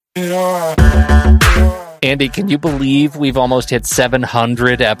Andy, can you believe we've almost hit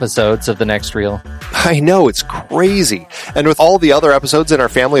 700 episodes of The Next Reel? I know, it's crazy. And with all the other episodes in our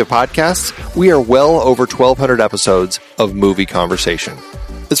family of podcasts, we are well over 1,200 episodes of movie conversation.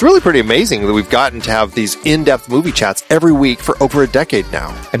 It's really pretty amazing that we've gotten to have these in-depth movie chats every week for over a decade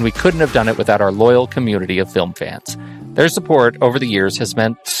now. And we couldn't have done it without our loyal community of film fans. Their support over the years has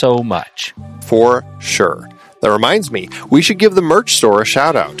meant so much. For sure. That reminds me, we should give the merch store a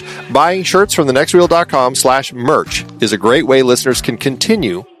shout out. Buying shirts from thenextreel.com/merch is a great way listeners can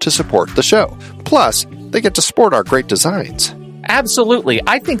continue to support the show. Plus, they get to sport our great designs. Absolutely.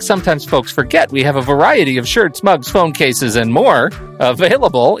 I think sometimes folks forget we have a variety of shirts, mugs, phone cases, and more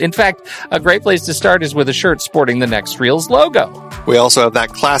available. In fact, a great place to start is with a shirt sporting the Next Reel's logo. We also have that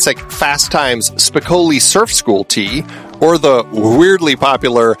classic Fast Times Spicoli Surf School tee, or the weirdly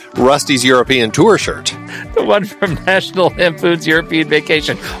popular Rusty's European Tour shirt. The one from National Lampoon's European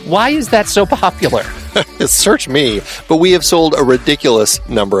Vacation. Why is that so popular? Search me, but we have sold a ridiculous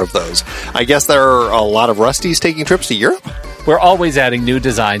number of those. I guess there are a lot of Rustys taking trips to Europe? We're always adding new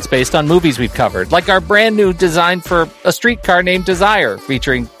designs based on movies we've covered, like our brand new design for a streetcar named Desire,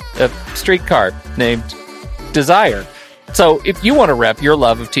 featuring a streetcar named Desire. So if you want to rep your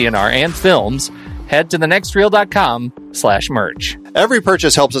love of TNR and films, head to thenextreel.com/merch. Every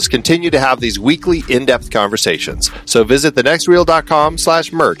purchase helps us continue to have these weekly in-depth conversations. So visit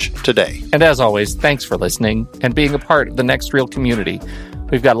thenextreel.com/merch today. And as always, thanks for listening and being a part of the Next Reel community.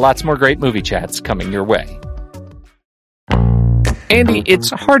 We've got lots more great movie chats coming your way. Andy,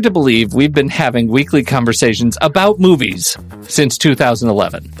 it's hard to believe we've been having weekly conversations about movies since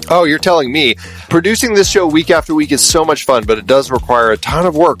 2011. Oh, you're telling me. Producing this show week after week is so much fun, but it does require a ton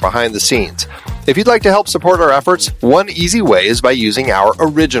of work behind the scenes. If you'd like to help support our efforts, one easy way is by using our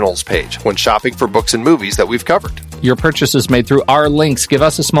Originals page when shopping for books and movies that we've covered. Your purchases made through our links give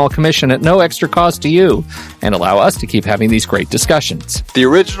us a small commission at no extra cost to you and allow us to keep having these great discussions. The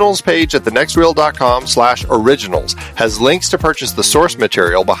Originals page at thenextreel.com/originals has links to purchase the source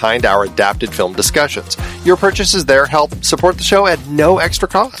material behind our adapted film discussions. Your purchases there help support the show at no extra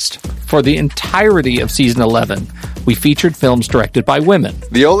cost. For the entirety of Season 11, we featured films directed by women.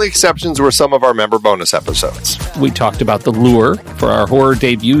 The only exceptions were some of our member bonus episodes. We talked about The Lure for our Horror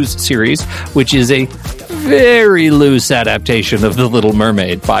Debuts series, which is a very loose adaptation of The Little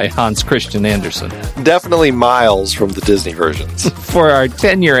Mermaid by Hans Christian Andersen. Definitely miles from the Disney versions. For our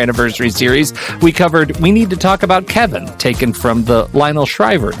 10-year anniversary series, we covered We Need to Talk About Kevin, taken from the Lionel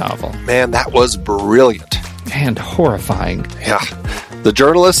Shriver novel. Man, that was brilliant. And horrifying. Yeah. The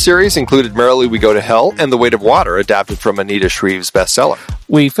Journalist series included Merrily We Go to Hell and The Weight of Water, adapted from Anita Shreve's bestseller.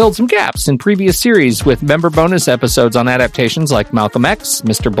 We filled some gaps in previous series with member bonus episodes on adaptations like Malcolm X,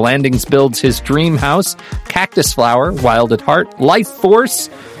 Mr. Blandings Builds His Dream House, Cactus Flower, Wild at Heart, Life Force,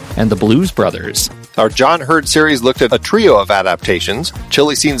 and The Blues Brothers. Our John Hurd series looked at a trio of adaptations: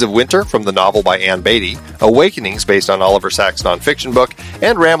 Chilly Scenes of Winter from the novel by Ann Beatty, Awakenings based on Oliver Sacks' nonfiction book,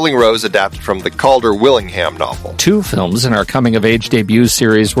 and Rambling Rose adapted from the Calder Willingham novel. 2 films in our coming-of-age debut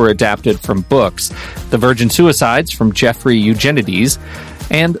series were adapted from books: The Virgin Suicides from Jeffrey Eugenides,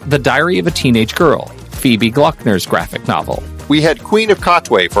 and The Diary of a Teenage Girl, Phoebe Glockner's graphic novel. We had Queen of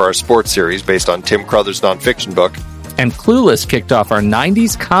Katwe for our sports series based on Tim Crothers' nonfiction book. And Clueless kicked off our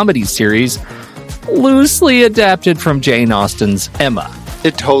 90s comedy series, loosely adapted from Jane Austen's Emma.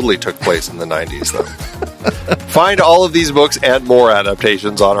 It totally took place in the 90s, though. Find all of these books and more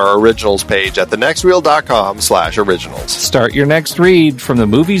adaptations on our Originals page at thenextreel.com/originals. Start your next read from the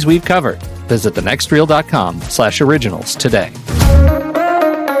movies we've covered. Visit thenextreel.com/originals today.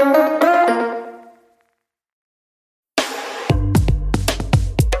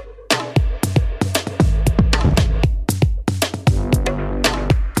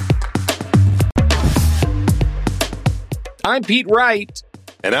 I'm Pete Wright.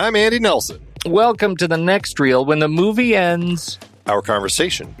 And I'm Andy Nelson. Welcome to The Next Reel. When the movie ends, our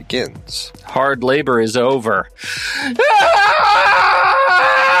conversation begins. Hard labor is over.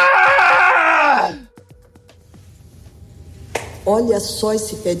 Olha só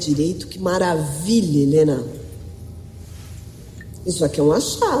esse pé direito, que maravilha, Helena. Isso aqui é um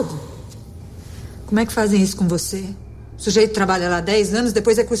achado. Como é que fazem isso com você? O sujeito trabalha lá 10 anos,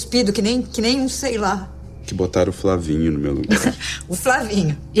 depois é cuspido, que nem um sei lá. Que botaram o Flavinho no meu lugar. O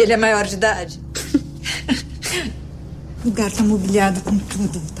Flavinho. E ele é maior de idade. O lugar tá mobiliado com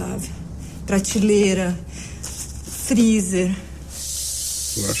tudo, Otávio. Prateleira, freezer.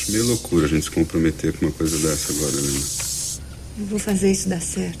 Eu acho meio loucura a gente se comprometer com uma coisa dessa agora, Helena. Eu vou fazer isso dar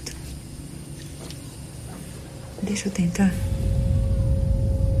certo. Deixa eu tentar.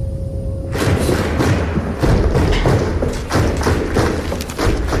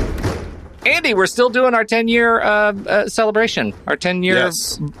 Andy, we're still doing our 10-year celebration, our 10-year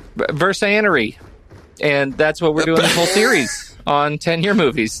versaenary. And that's what we're doing this whole series on 10-year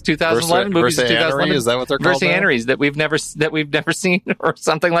movies, 2011 movies, 2011. Is that what they're called? Versaenaries that we've never seen, or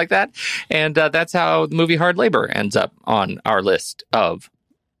something like that. And that's how the movie Hard Labor ends up on our list of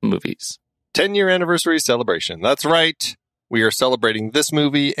movies. 10-year anniversary celebration. That's right. We are celebrating this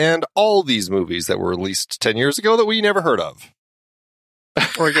movie and all these movies that were released 10 years ago that we never heard of.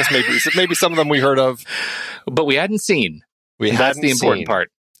 Or I guess maybe some of them we heard of, but we hadn't seen. That's the important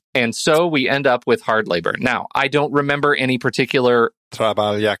part. And so we end up with Hard Labor. Now, I don't remember any particular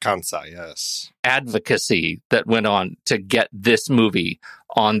Trabalha Cansa, yes, advocacy that went on to get this movie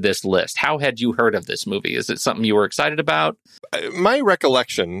on this list. How had you heard of this movie? Is it something you were excited about? My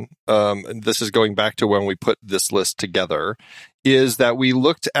recollection, and this is going back to when we put this list together, is that we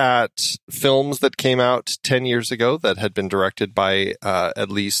looked at films that came out 10 years ago that had been directed by at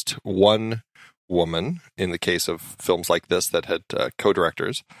least one woman, in the case of films like this that had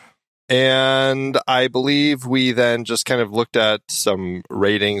co-directors. And I believe we then just kind of looked at some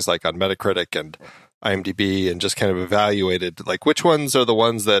ratings like on Metacritic and IMDb and just kind of evaluated like which ones are the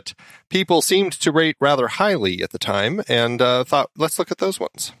ones that people seemed to rate rather highly at the time, and thought, let's look at those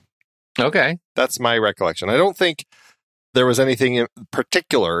ones. Okay. That's my recollection. I don't think there was anything in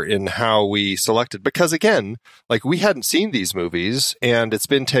particular in how we selected, because again, like we hadn't seen these movies and it's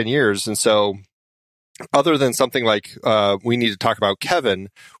been 10 years. And so other than something like we need to talk about Kevin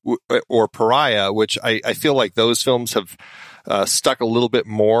or Pariah, which I feel like those films have stuck a little bit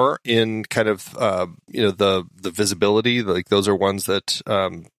more in kind of the visibility. Like those are ones that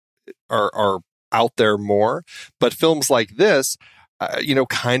are out there more. But films like this,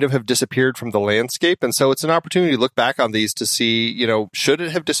 kind of have disappeared from the landscape, and so it's an opportunity to look back on these to see, should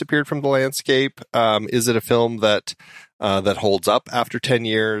it have disappeared from the landscape? Is it a film that holds up after 10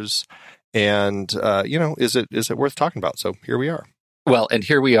 years? And, is it worth talking about? So here we are. Well, and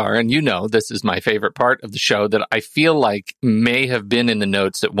here we are. And this is my favorite part of the show that I feel like may have been in the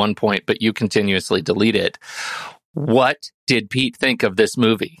notes at one point, but you continuously delete it. What did Pete think of this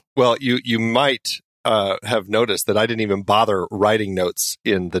movie? Well, you might have noticed that I didn't even bother writing notes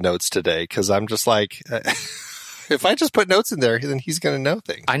in the notes today, because I'm just like... If I just put notes in there, then he's going to know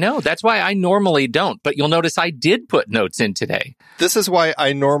things. I know. That's why I normally don't. But you'll notice I did put notes in today. This is why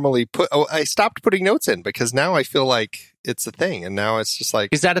I normally I stopped putting notes in, because now I feel like it's a thing. And now it's just like...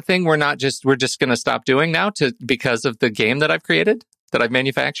 Is that a thing we're just going to stop doing now because of the game that I've created, that I've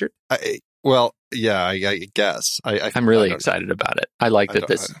manufactured? Well, yeah, I guess. I'm really excited about it. I like that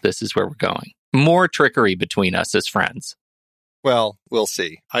this is where we're going. More trickery between us as friends. Well, we'll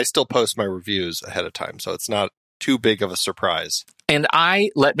see. I still post my reviews ahead of time, so it's not too big of a surprise. And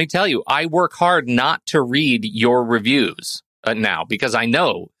let me tell you, I work hard not to read your reviews now, because I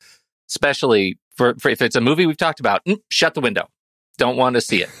know, especially for if it's a movie we've talked about, shut the window. Don't want to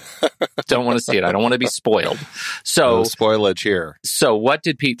see it. Don't want to see it. I don't want to be spoiled. So no spoilage here. So what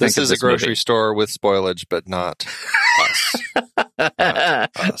did Pete think of this movie? This is a grocery store with spoilage, but not us.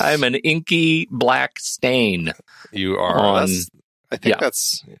 Us. I'm an inky black stain. You are. I think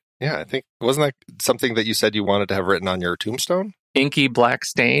that's... Yeah, I think, wasn't that something that you said you wanted to have written on your tombstone? Inky black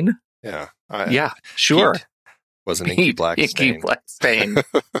stain? Yeah. Yeah, sure. Pete was an inky black stain. Inky black stain.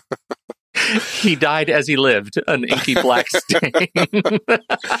 He died as he lived, an inky black stain.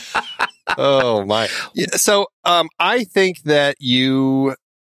 Oh, my. Yeah, so I think that you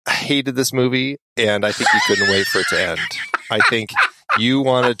hated this movie, and I think you couldn't wait for it to end. I think you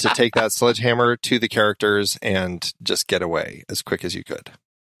wanted to take that sledgehammer to the characters and just get away as quick as you could.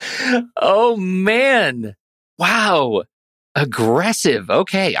 Oh, man. Wow. Aggressive.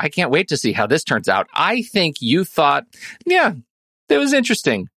 Okay. I can't wait to see how this turns out. I think you thought, yeah, it was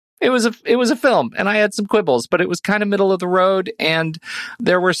interesting. It was a film, and I had some quibbles, but it was kind of middle of the road, and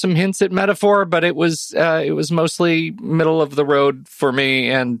there were some hints at metaphor, but it was mostly middle of the road for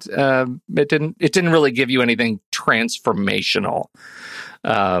me, and it didn't really give you anything transformational.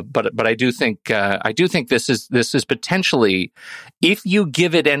 But I do think this is potentially, if you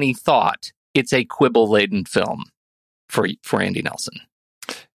give it any thought, it's a quibble-laden film for Andy Nelson.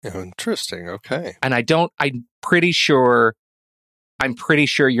 Interesting. Okay. And I'm pretty sure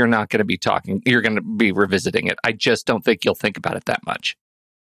you're not going to be you're going to be revisiting it. I just don't think you'll think about it that much.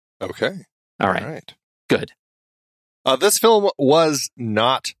 Okay. All right. Good. This film was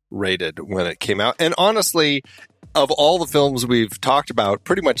not rated when it came out. And honestly, of all the films we've talked about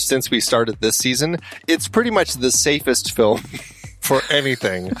pretty much since we started this season, it's pretty much the safest film for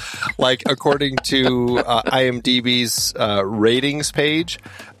anything. Like, according to IMDb's ratings page,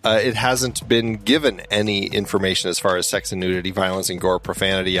 it hasn't been given any information as far as sex and nudity, violence and gore,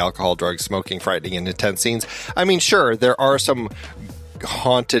 profanity, alcohol, drugs, smoking, frightening, and intense scenes. I mean, sure, there are some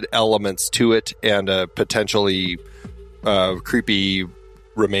haunted elements to it and potentially creepy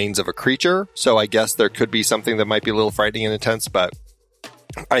remains of a creature. So I guess there could be something that might be a little frightening and intense, but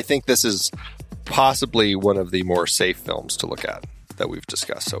I think this is possibly one of the more safe films to look at that we've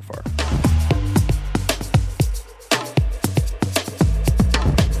discussed so far.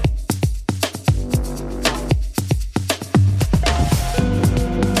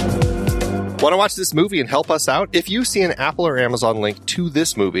 Want to watch this movie and help us out? If you see an Apple or Amazon link to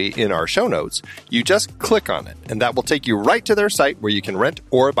this movie in our show notes, you just click on it, and that will take you right to their site where you can rent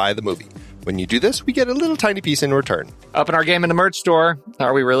or buy the movie. When you do this, we get a little tiny piece in return. Up in our game in the merch store.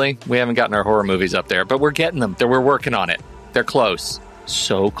 Are we really? We haven't gotten our horror movies up there, but we're getting them. We're working on it. They're close.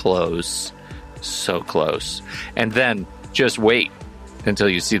 So close. So close. And then just wait until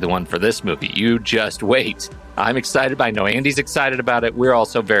you see the one for this movie. You just wait. I'm excited. I know Andy's excited about it. We're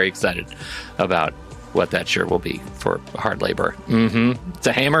also very excited about what that shirt will be for Hard Labor. It's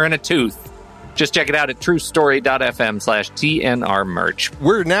a hammer and a tooth. Just check it out at truestory.fm/TNR merch.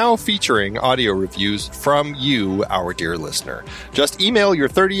 We're now featuring audio reviews from you, our dear listener. Just email your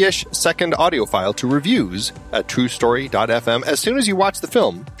 30-ish second audio file to reviews@truestory.fm as soon as you watch the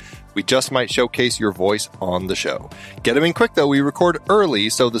film. We just might showcase your voice on the show. Get them in quick, though. We record early,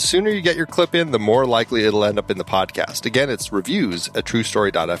 so the sooner you get your clip in, the more likely it'll end up in the podcast. Again, it's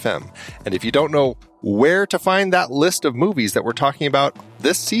reviews@truestory.fm. And if you don't know where to find that list of movies that we're talking about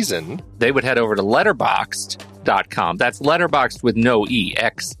this season, they would head over to letterboxd.com. That's letterboxd with no E,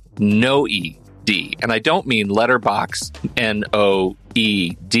 X, no E, D. And I don't mean letterbox,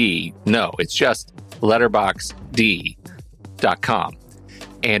 N-O-E-D. No, it's just letterboxd.com.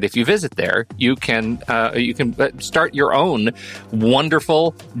 And if you visit there, you can start your own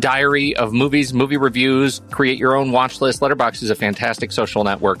wonderful diary of movies, movie reviews, create your own watch list. Letterboxd is a fantastic social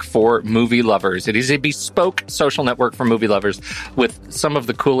network for movie lovers. It is a bespoke social network for movie lovers with some of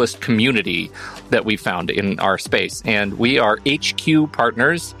the coolest community that we found in our space. And we are HQ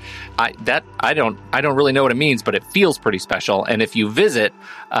partners. I don't really know what it means, but it feels pretty special. And if you visit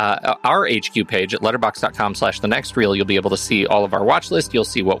our HQ page at letterboxd.com/thenextreel, you'll be able to see all of our watch list.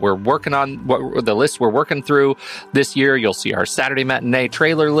 You'll see what we're working on, what the list we're working through this year. You'll see our Saturday matinee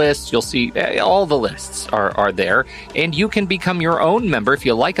trailer list. You'll see all the lists are there. And you can become your own member if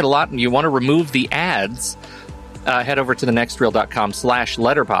you like it a lot and you want to remove the ads. Head over to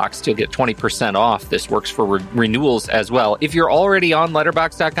thenextreel.com/letterboxd. You'll get 20% off. This works for renewals as well. If you're already on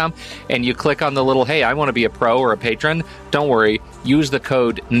letterboxd.com and you click on the little, hey, I want to be a pro or a patron, don't worry. Use the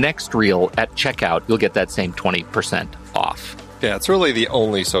code NEXTREEL at checkout. You'll get that same 20% off. Yeah, it's really the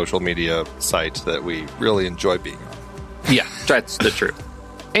only social media site that we really enjoy being on. Yeah, that's the truth.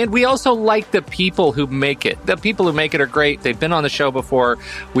 And we also like the people who make it. The people who make it are great. They've been on the show before.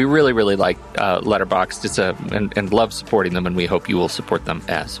 We really, really like Letterboxd. And love supporting them, and we hope you will support them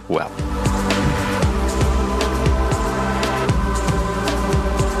as well.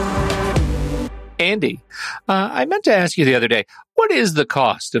 Andy, I meant to ask you the other day, what is the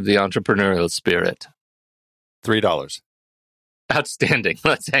cost of the entrepreneurial spirit? $3. Outstanding.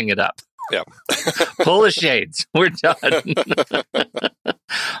 Let's hang it up. Yeah. Pull the shades. We're done.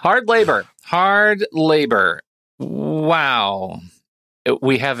 Hard labor. Wow.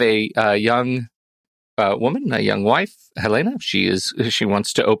 We have a young woman, a young wife, Helena. She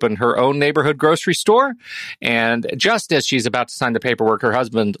wants to open her own neighborhood grocery store. And just as she's about to sign the paperwork, her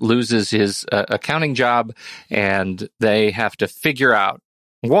husband loses his accounting job, and they have to figure out,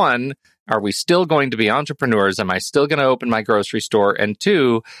 one, are we still going to be entrepreneurs? Am I still going to open my grocery store? And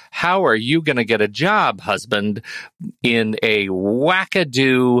two, how are you going to get a job, husband, in a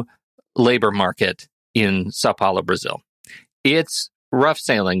wackadoo labor market in Sao Paulo, Brazil? It's rough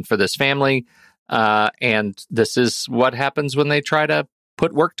sailing for this family, and this is what happens when they try to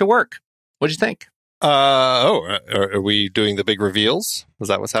put work to work. What do you think? Are we doing the big reveals? Is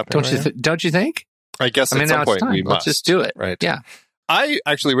that what's happening? Don't you think? I guess at some point we must. Let's just do it. Right. Yeah. I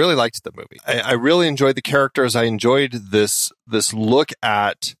actually really liked the movie. I really enjoyed the characters. I enjoyed this look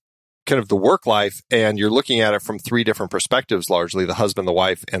at kind of the work life, and you're looking at it from three different perspectives, largely the husband, the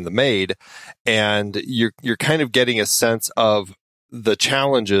wife, and the maid. And you're kind of getting a sense of the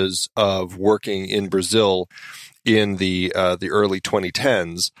challenges of working in Brazil in the early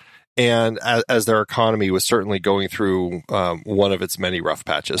 2010s. And as their economy was certainly going through one of its many rough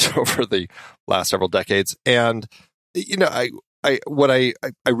patches over the last several decades. And, you know, I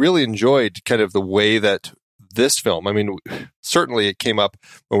really enjoyed kind of the way that this film, I mean, certainly it came up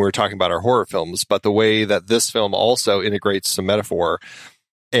when we were talking about our horror films, but the way that this film also integrates some metaphor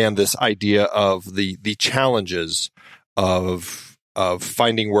and this idea of the challenges of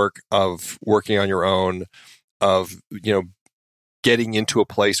finding work, of working on your own, of, getting into a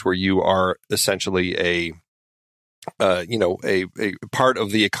place where you are essentially a part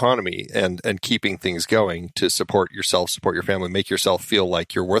of the economy and keeping things going to support yourself, support your family, make yourself feel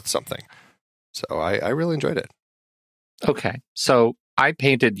like you're worth something. So I really enjoyed it. Okay. So I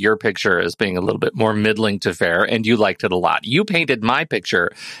painted your picture as being a little bit more middling to fair, and you liked it a lot. You painted my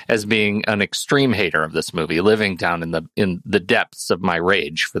picture as being an extreme hater of this movie, living down in the depths of my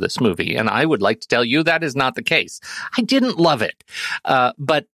rage for this movie. And I would like to tell you that is not the case. I didn't love it,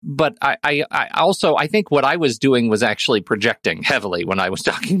 but I also think what I was doing was actually projecting heavily when I was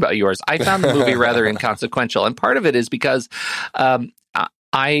talking about yours. I found the movie rather inconsequential, and part of it is because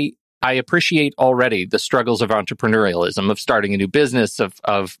I appreciate already the struggles of entrepreneurialism, of starting a new business,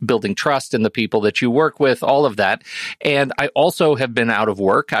 of building trust in the people that you work with, all of that. And I also have been out of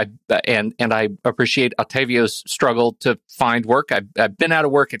work. And I appreciate Ottavio's struggle to find work. I've been out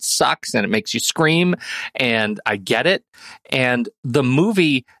of work. It sucks and it makes you scream, and I get it. And the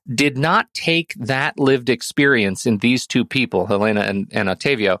movie did not take that lived experience in these two people, Helena and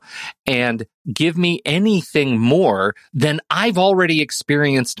Ottavio, and give me anything more than I've already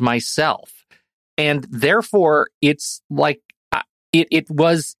experienced myself. And therefore, it's like it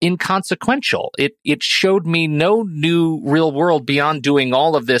was inconsequential. It showed me no new real world beyond doing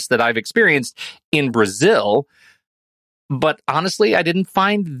all of this that I've experienced in Brazil. But honestly, I didn't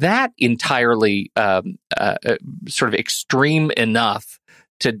find that entirely sort of extreme enough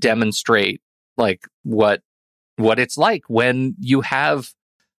to demonstrate like what it's like when you have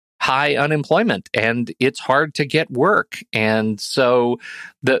high unemployment and it's hard to get work. And so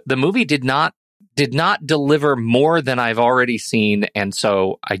the movie did not deliver more than I've already seen, and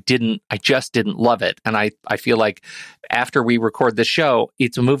so I just didn't love it. And I feel like after we record the show,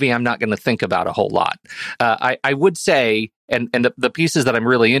 it's a movie I'm not going to think about a whole lot. I would say, and the pieces that I'm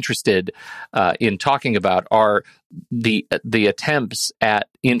really interested in talking about are the attempts at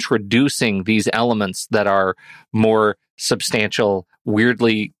introducing these elements that are more substantial,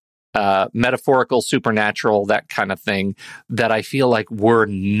 weirdly metaphorical, supernatural, that kind of thing, that I feel like were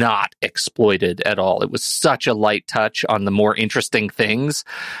not exploited at all. It was such a light touch on the more interesting things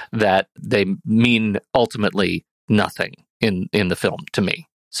that they mean ultimately nothing in the film to me.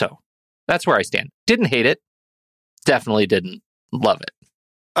 So that's where I stand. Didn't hate it. Definitely didn't love it.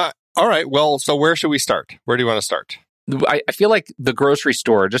 All right. Well, so where should we start? Where do you want to start? I feel like the grocery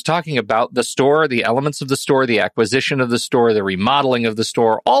store, just talking about the store, the elements of the store, the acquisition of the store, the remodeling of the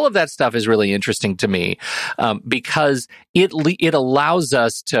store, all of that stuff is really interesting to me because it allows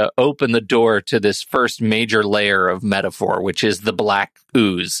us to open the door to this first major layer of metaphor, which is the black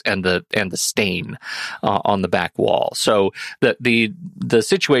ooze and the stain on the back wall. So the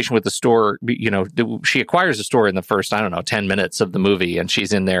situation with the store, she acquires a store in the first, 10 minutes of the movie, and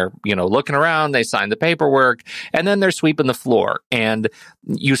she's in there, looking around. They sign the paperwork, and then they're sweeping the floor, and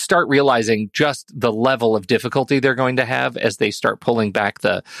you start realizing just the level of difficulty they're going to have as they start pulling back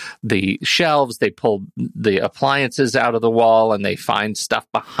the shelves. They pull the appliances out of the wall, and they find stuff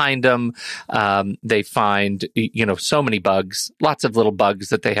behind them. They find so many bugs, lots of little bugs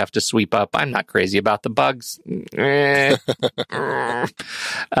that they have to sweep up. I'm not crazy about the bugs.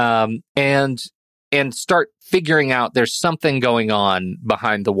 And start figuring out there's something going on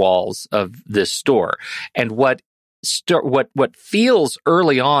behind the walls of this store. And what feels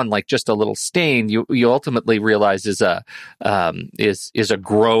early on like just a little stain, you ultimately realize is a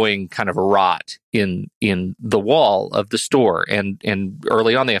growing kind of rot in the wall of the store. And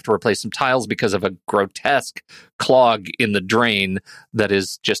early on they have to replace some tiles because of a grotesque clog in the drain that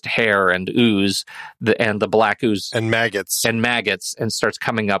is just hair and ooze, and the black ooze and maggots and starts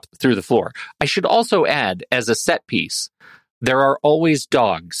coming up through the floor. I should also add, as a set piece, there are always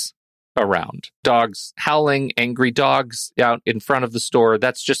dogs around. Dogs howling, angry dogs out in front of the store.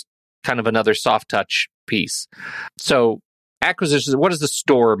 That's just kind of another soft touch piece. So acquisitions, what does the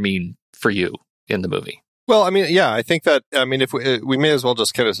store mean for you in the movie? Well, I think that, if we may as well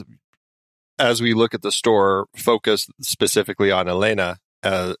just kind of, as we look at the store, focus specifically on Helena,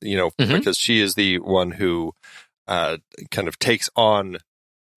 because she is the one who kind of takes on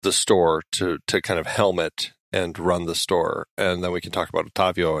the store to kind of helm it and run the store. And then we can talk about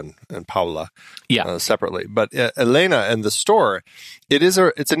Ottavio and Paola separately. But Helena and the store, it's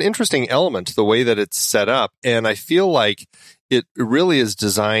an interesting element, the way that it's set up. And I feel like it really is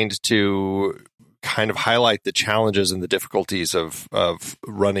designed to kind of highlight the challenges and the difficulties of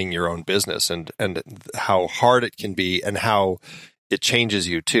running your own business and how hard it can be and how it changes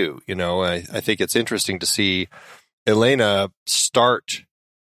you too. I think it's interesting to see Elena start,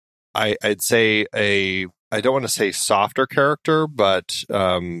 I'd say I don't want to say softer character, but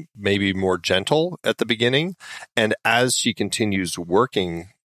maybe more gentle at the beginning. And as she continues working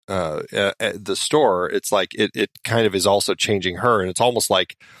at the store, it's like it kind of is also changing her. And it's almost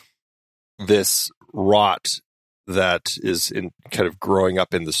like this rot that is in kind of growing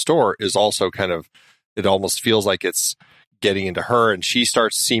up in the store is also kind of, it almost feels like it's getting into her, and she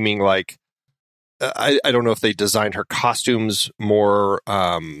starts seeming like, I don't know if they designed her costumes more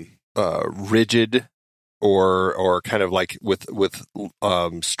rigid or kind of like with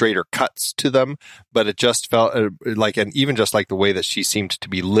straighter cuts to them, but it just felt like, and even just like the way that she seemed to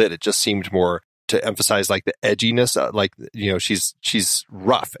be lit, it just seemed more to emphasize like the edginess, like, she's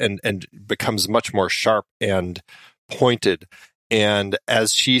rough and becomes much more sharp and pointed. And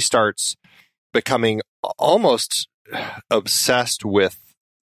as she starts becoming almost obsessed with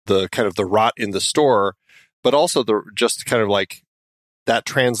the kind of the rot in the store, but also the just kind of like that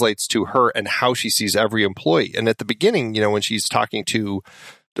translates to her and how she sees every employee. And at the beginning, when she's talking to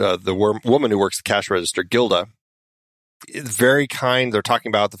the woman who works the cash register, Gilda, it's very kind. They're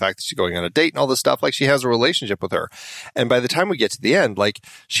talking about the fact that she's going on a date and all this stuff. Like, she has a relationship with her. And by the time we get to the end, like,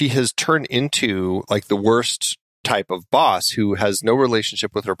 she has turned into like the worst type of boss who has no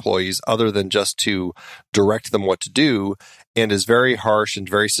relationship with her employees other than just to direct them what to do, and is very harsh and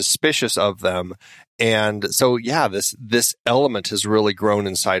very suspicious of them. And so, yeah, this element has really grown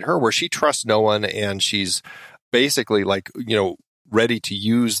inside her where she trusts no one, and she's basically like, ready to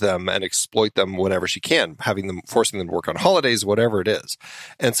use them and exploit them whenever she can, forcing them to work on holidays, whatever it is.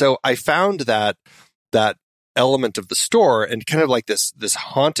 And so I found that element of the store and kind of like this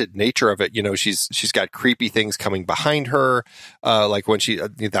haunted nature of it. She's got creepy things coming behind her. Like when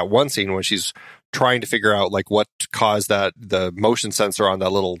that one scene when she's trying to figure out like what caused the motion sensor on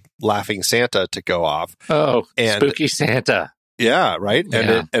that little laughing Santa to go off. Oh, and spooky Santa. Yeah. Right.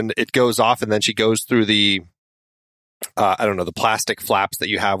 Yeah. And it goes off, and then she goes through the, the plastic flaps that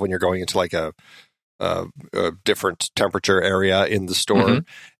you have when you're going into like a different temperature area in the store. Mm-hmm.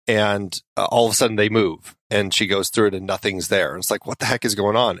 And all of a sudden they move, and she goes through it and nothing's there. And it's like, what the heck is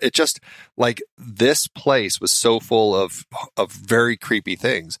going on? It just like, this place was so full of very creepy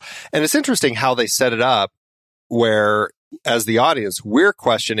things. And it's interesting how they set it up where, as the audience, we're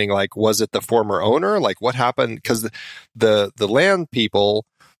questioning, like, was it the former owner? Like, what happened? Because the land people,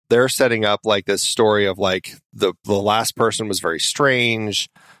 they're setting up like this story of like the last person was very strange.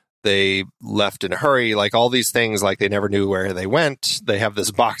 They left in a hurry, like all these things, like they never knew where they went. They have this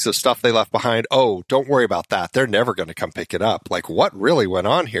box of stuff they left behind. Oh, don't worry about that. They're never going to come pick it up. Like, what really went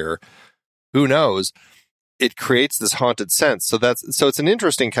on here? Who knows? It creates this haunted sense. So it's an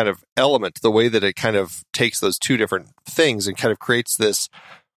interesting kind of element, the way that it kind of takes those two different things and kind of creates this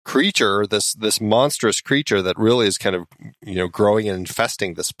creature, this monstrous creature that really is kind of, growing and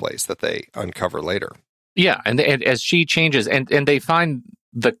infesting this place that they uncover later. Yeah. And as she changes and they find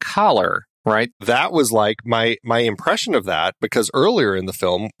the collar, right? That was like my impression of that, because earlier in the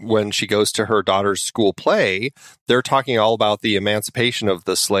film, when she goes to her daughter's school play, they're talking all about the emancipation of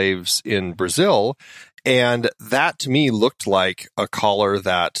the slaves in Brazil. And that to me looked like a collar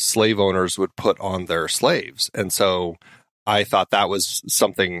that slave owners would put on their slaves. And so I thought that was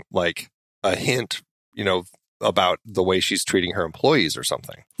something like a hint, about the way she's treating her employees or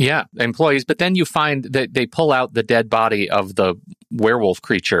something. Yeah, employees. But then you find that they pull out the dead body of the werewolf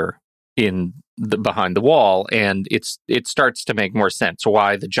creature behind the wall, and it starts to make more sense.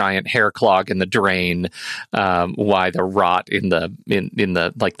 Why the giant hair clog in the drain? Why the rot in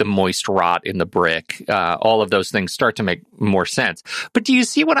the like the moist rot in the brick? All of those things start to make more sense. But do you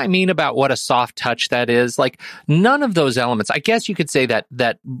see what I mean about what a soft touch that is? Like, none of those elements. I guess you could say that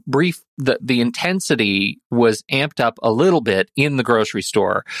the intensity was amped up a little bit in the grocery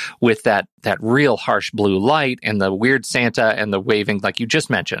store with that real harsh blue light and the weird Santa and the waving, like you just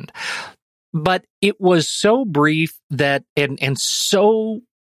mentioned. But it was so brief that and so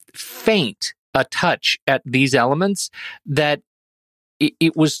faint a touch at these elements that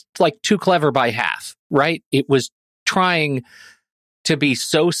it was like too clever by half, right? It was trying to be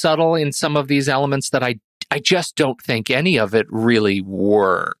so subtle in some of these elements that I just don't think any of it really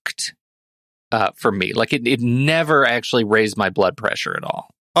worked for me. Like, it never actually raised my blood pressure at all.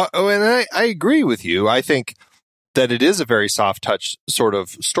 And I agree with you. I think that it is a very soft touch sort of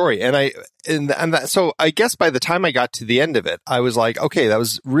story. So I guess by the time I got to the end of it, I was like, okay, that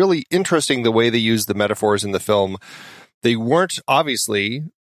was really interesting the way they used the metaphors in the film. They weren't obviously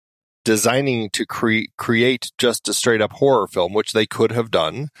designing to create just a straight up horror film, which they could have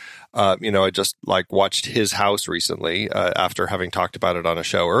done. I just watched His House recently after having talked about it on a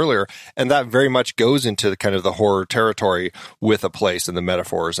show earlier, and that very much goes into kind of the horror territory with a place and the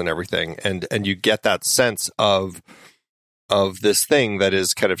metaphors and everything, and you get that sense of this thing that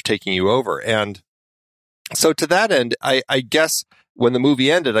is kind of taking you over. And so to that end, I guess when the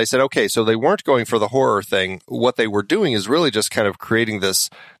movie ended, I said, okay, so they weren't going for the horror thing. What they were doing is really just kind of creating this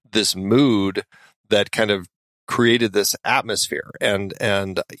mood that kind of created this atmosphere. And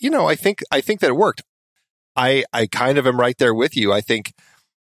I think that it worked. I kind of am right there with you. I think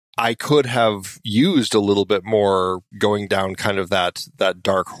I could have used a little bit more going down kind of that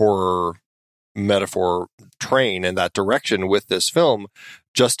dark horror metaphor train in that direction with this film,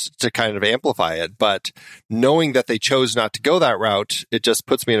 just to kind of amplify it. But knowing that they chose not to go that route, it just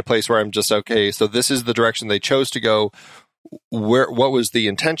puts me in a place where I'm just, okay, so this is the direction they chose to go. What was the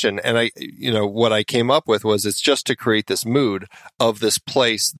intention? And what I came up with was, it's just to create this mood of this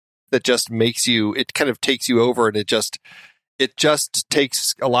place that just it kind of takes you over, and it just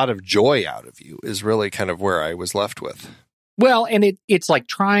takes a lot of joy out of you, is really kind of where I was left with. Well, and it's like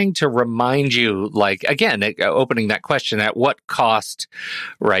trying to remind you, like, again, opening that question, at what cost,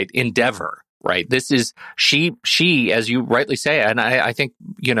 right? Endeavor, right? This is she, as you rightly say, and I think,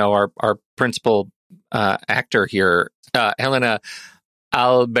 our principal actor here, Helena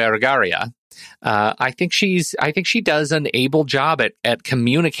Albergaria, I think she does an able job at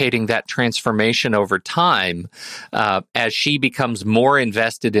communicating that transformation over time, as she becomes more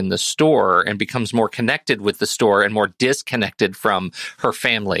invested in the store and becomes more connected with the store and more disconnected from her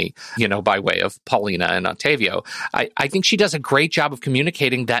family, by way of Paulina and Octavio. I think she does a great job of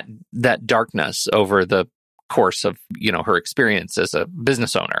communicating that darkness over the course of her experience as a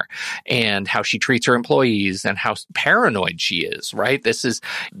business owner, and how she treats her employees, and how paranoid she is, right? This is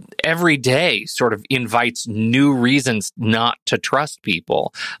every day sort of invites new reasons not to trust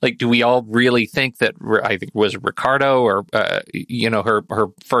people. Like, do we all really think that, I think it was Ricardo, or her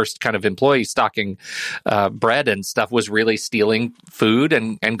first kind of employee stocking bread and stuff, was really stealing food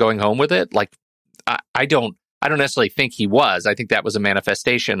and going home with it? Like, I don't necessarily think he was. I think that was a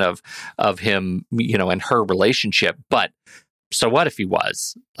manifestation of him, and her relationship. But so what if he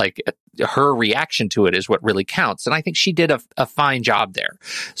was? Like, her reaction to it is what really counts. And I think she did a fine job there.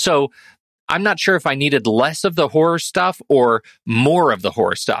 So I'm not sure if I needed less of the horror stuff or more of the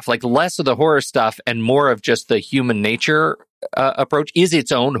horror stuff. Like, less of the horror stuff and more of just the human nature approach is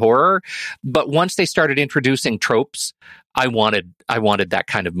its own horror. But once they started introducing tropes, I wanted that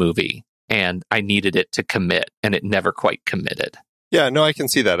kind of movie. And I needed it to commit, and it never quite committed. Yeah, no, I can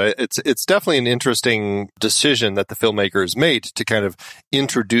see that. It's definitely an interesting decision that the filmmakers made to kind of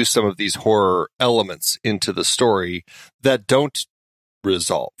introduce some of these horror elements into the story that don't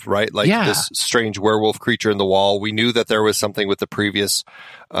resolve, right? Like this strange werewolf creature in the wall. We knew that there was something with the previous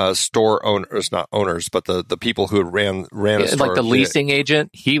store owners, not owners, but the people who ran a store. Like the leasing agent,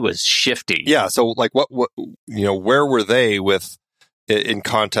 he was shifty. Yeah, so like what where were they with, in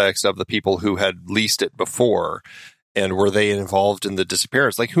context of the people who had leased it before, and were they involved in the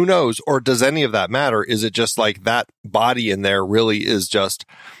disappearance? Like, who knows? Or does any of that matter? Is it just like that body in there really is just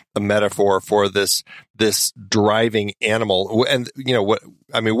a metaphor for this driving animal? And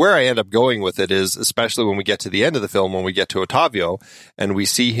where I end up going with it is, especially when we get to the end of the film, when we get to Ottavio and we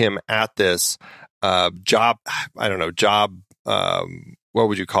see him at this job, what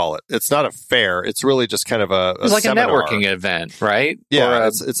would you call it? It's not a fair. It's really just kind of it's like seminar. A networking event, right? Yeah,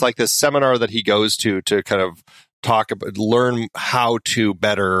 it's like this seminar that he goes to kind of learn how to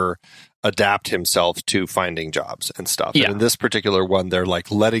better adapt himself to finding jobs and stuff. Yeah. And in this particular one, they're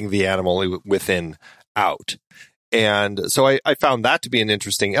like letting the animal within out. And so I found that to be an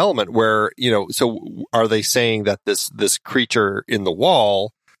interesting element where, so are they saying that this creature in the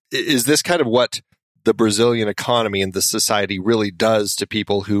wall, is this kind of what the Brazilian economy and the society really does to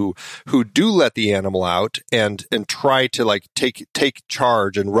people who do let the animal out and try to like take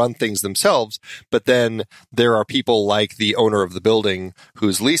charge and run things themselves. But then there are people like the owner of the building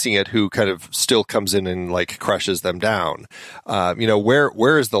who's leasing it, who kind of still comes in and like crushes them down.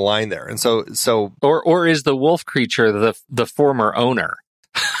 Where is the line there? And so or is the wolf creature the former owner?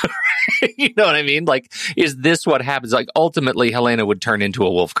 You know what I mean? Like, is this what happens? Like, ultimately, Helena would turn into a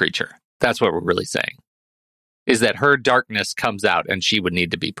wolf creature. That's what we're really saying, is that her darkness comes out and she would need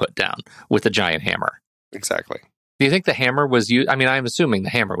to be put down with a giant hammer. Exactly. Do you think the hammer was used? I mean, I'm assuming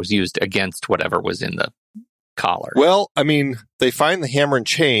the hammer was used against whatever was in the collar. Well, I mean, they find the hammer and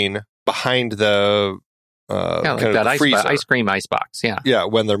chain behind the like that ice cream icebox. Yeah. Yeah.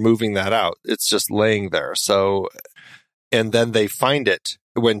 When they're moving that out, it's just laying there. So, and then they find it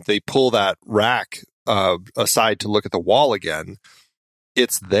when they pull that rack aside to look at the wall again,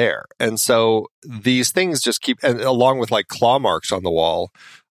 it's there. And so these things just keep, and along with like claw marks on the wall.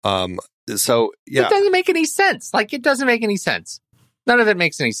 So yeah, it doesn't make any sense. Like, it doesn't make any sense. None of it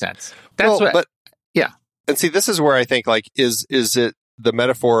makes any sense. Yeah. And see, this is where I think, like, is it the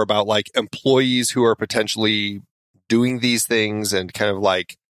metaphor about like employees who are potentially doing these things and kind of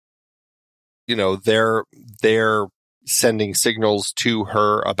like, you know, they're sending signals to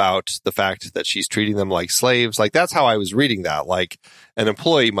her about the fact that she's treating them like slaves. Like, that's how I was reading that. Like, an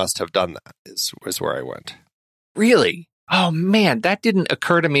employee must have done that is where I went. Really? Oh man, that didn't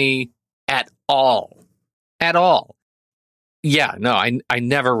occur to me at all. At all. Yeah, no, I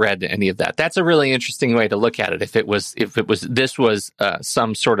never read any of that. That's a really interesting way to look at it. If this was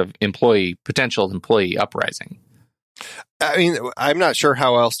some sort of potential employee uprising. I mean, I'm not sure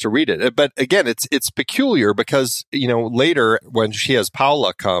how else to read it, but again, it's peculiar because, you know, later when she has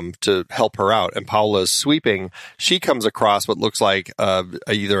Paula come to help her out and Paula is sweeping, she comes across what looks like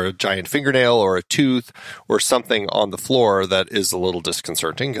either a giant fingernail or a tooth or something on the floor that is a little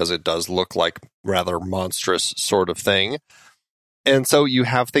disconcerting because it does look like rather monstrous sort of thing. And so you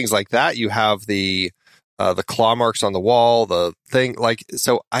have things like that. You have the claw marks on the wall, the thing like,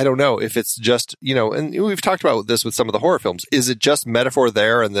 so I don't know if it's just, you know, and we've talked about this with some of the horror films. Is it just metaphor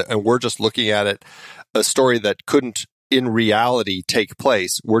there and we're just looking at it, a story that couldn't in reality take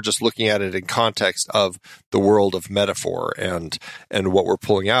place? We're just looking at it in context of the world of metaphor and what we're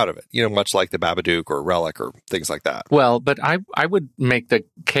pulling out of it, you know, much like the Babadook or Relic or things like that. Well, but I would make the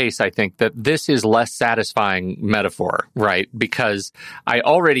case, I think, that this is less satisfying metaphor, right? Because I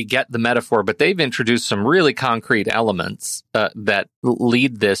already get the metaphor, but they've introduced some really concrete elements that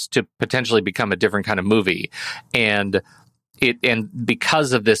lead this to potentially become a different kind of movie. And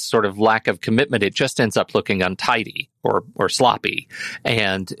because of this sort of lack of commitment, it just ends up looking untidy or sloppy,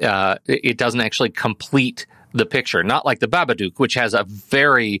 and it doesn't actually complete the picture. Not like the Babadook, which has a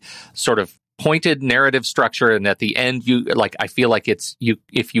very sort of pointed narrative structure, and at the end, I feel like it's you.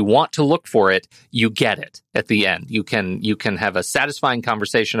 If you want to look for it, you get it at the end. You can have a satisfying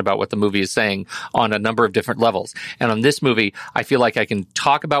conversation about what the movie is saying on a number of different levels. And on this movie, I feel like I can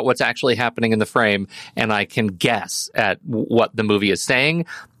talk about what's actually happening in the frame, and I can guess at what the movie is saying.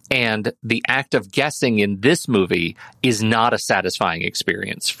 And the act of guessing in this movie is not a satisfying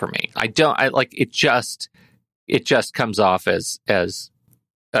experience for me. It just comes off as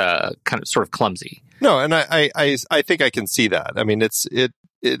kind of sort of clumsy. No, and I think I can see that. I mean, it's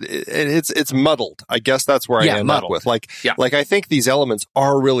muddled. I guess that's where I end up with. Like I think these elements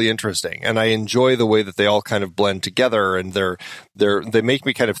are really interesting, and I enjoy the way that they all kind of blend together, and they make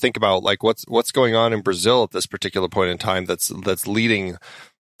me kind of think about like what's going on in Brazil at this particular point in time that's leading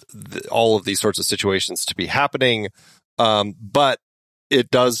all of these sorts of situations to be happening. But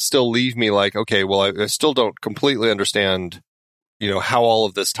it does still leave me like, okay, well, I still don't completely understand, you know, how all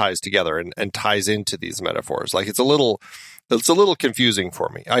of this ties together and ties into these metaphors. Like it's a little confusing for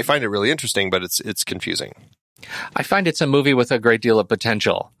me. I find it really interesting, but it's confusing. I find it's a movie with a great deal of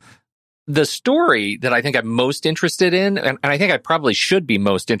potential. The story that I think I'm most interested in, and I think I probably should be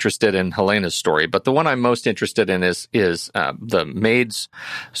most interested in Helena's story, but the one I'm most interested in is the maid's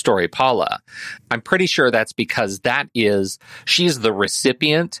story, Paula. I'm pretty sure that's because she's the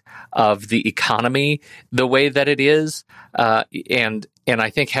recipient of the economy the way that it is, and I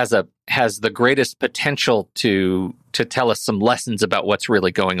think has the greatest potential to tell us some lessons about what's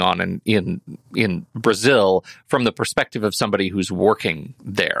really going on in Brazil from the perspective of somebody who's working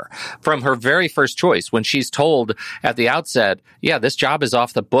there. From her very first choice, when she's told at the outset, yeah, this job is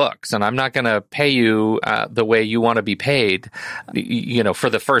off the books and I'm not going to pay you the way you want to be paid, you know, for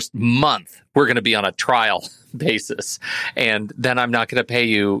the first month, we're going to be on a trial basis. And then I'm not going to pay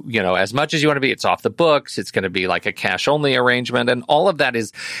you, you know, as much as you want to be. It's off the books. It's going to be like a cash only arrangement. And all of that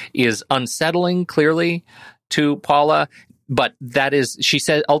is unsettling, clearly, to Paula, but she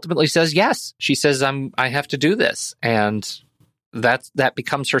ultimately says yes. She says, I have to do this. And that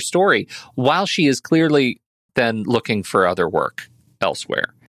becomes her story, while she is clearly then looking for other work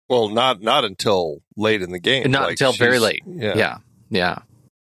elsewhere. Well, not until late in the game. Not until very late. Yeah.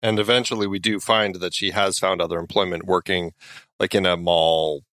 And eventually we do find that she has found other employment working like in a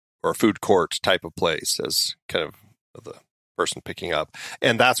mall or a food court type of place as kind of the person picking up.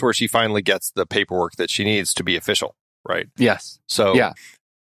 And that's where she finally gets the paperwork that she needs to be official, right? Yes. So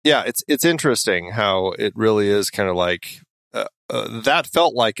yeah, it's interesting how it really is kind of like that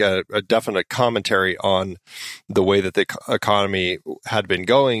felt like a definite commentary on the way that the economy had been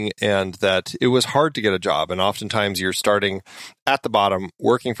going, and that it was hard to get a job. And oftentimes you're starting at the bottom,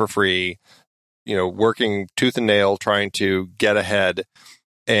 working for free, you know, working tooth and nail, trying to get ahead.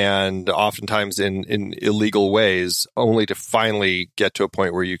 and oftentimes in illegal ways, only to finally get to a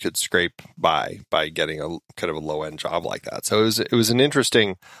point where you could scrape by getting a kind of a low end job like that. So it was an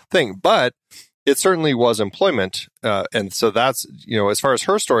interesting thing, but it certainly was employment. And so that's, as far as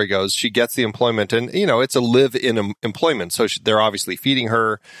her story goes, she gets the employment, and, it's a live-in employment. So they're obviously feeding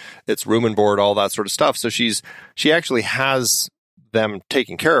her. It's room and board, all that sort of stuff. So she actually has them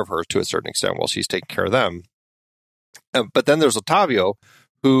taking care of her to a certain extent while she's taking care of them. But then there's Ottavio,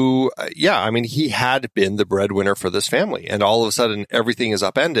 who, he had been the breadwinner for this family. And all of a sudden, everything is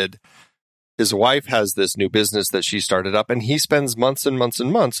upended. His wife has this new business that she started up, and he spends months and months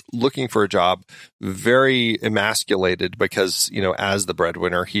and months looking for a job, very emasculated because, as the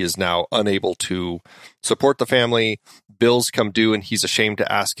breadwinner, he is now unable to support the family. Bills come due, and he's ashamed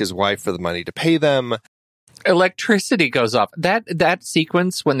to ask his wife for the money to pay them. Electricity goes off. That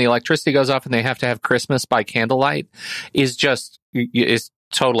sequence when the electricity goes off and they have to have Christmas by candlelight is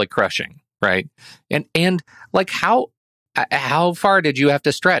totally crushing, right? And like how far did you have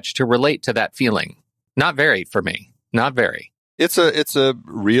to stretch to relate to that feeling? Not very for me. Not very. It's a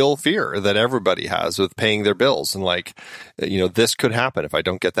real fear that everybody has with paying their bills, and this could happen if I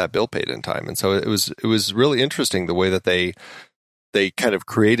don't get that bill paid in time. And so it was really interesting the way that they kind of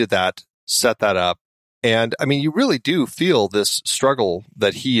created that, set that up. And you really do feel this struggle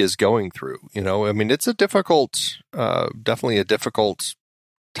that he is going through. It's a difficult, definitely a difficult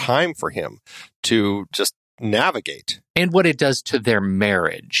time for him to just navigate. And what it does to their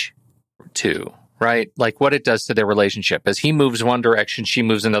marriage, too, right? Like what it does to their relationship. As he moves one direction, she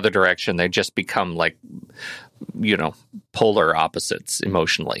moves another direction. They just become like, polar opposites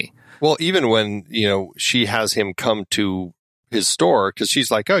emotionally. Well, even when, she has him come to his store, because she's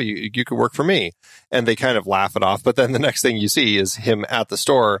like, oh, you could work for me. And they kind of laugh it off. But then the next thing you see is him at the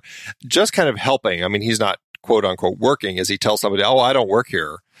store just kind of helping. He's not quote unquote working, as he tells somebody, oh, I don't work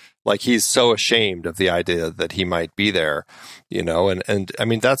here. Like he's so ashamed of the idea that he might be there, and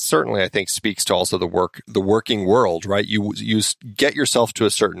that certainly, I think, speaks to also the working world, right? You get yourself to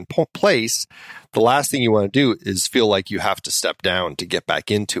a certain place. The last thing you want to do is feel like you have to step down to get back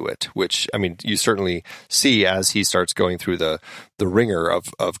into it, which, you certainly see as he starts going through the ringer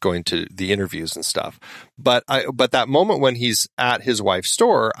of going to the interviews and stuff. But that moment when he's at his wife's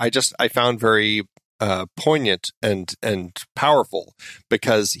store, I found very poignant and powerful,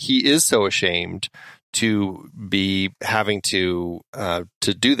 because he is so ashamed to be having to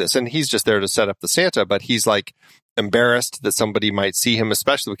do this, and he's just there to set up the Santa, but he's like embarrassed that somebody might see him,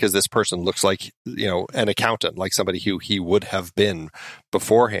 especially because this person looks like an accountant, like somebody who he would have been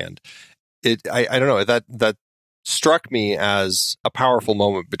beforehand. I don't know, that struck me as a powerful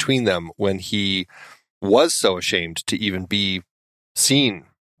moment between them when he was so ashamed to even be seen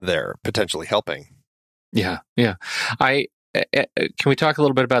there potentially helping. Yeah. Can we talk a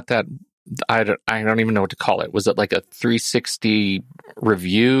little bit about that? I don't even know what to call it. Was it like a 360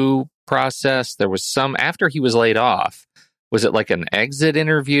 review process? There was some after he was laid off. Was it like an exit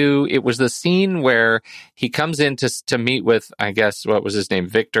interview? It was the scene where he comes in to meet with, I guess, what was his name?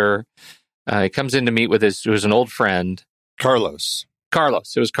 Victor. He comes in to meet with who's an old friend. Carlos.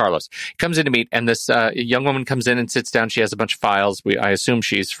 It was Carlos. He comes in to meet, and this young woman comes in and sits down. She has a bunch of files. I assume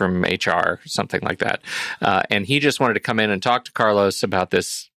she's from HR or something like that. And he just wanted to come in and talk to Carlos about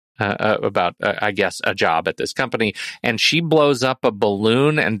this, I guess, a job at this company. And she blows up a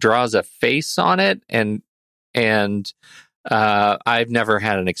balloon and draws a face on it. And I've never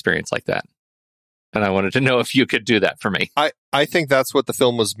had an experience like that. And I wanted to know if you could do that for me. I think that's what the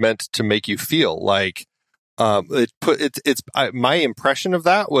film was meant to make you feel like. My impression of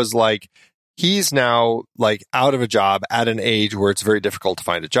that was like, he's now like out of a job at an age where it's very difficult to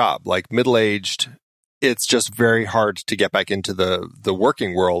find a job, like middle-aged. It's just very hard to get back into the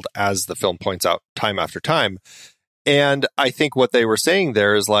working world, as the film points out time after time. And I think what they were saying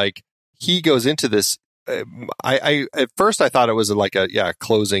there is like, he goes into this. I at first I thought it was like a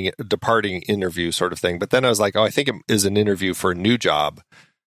closing, departing interview sort of thing. But then I was like, oh, I think it is an interview for a new job.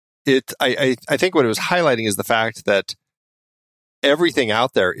 I think what it was highlighting is the fact that everything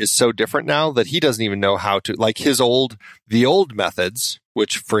out there is so different now that he doesn't even know how to, like the old methods,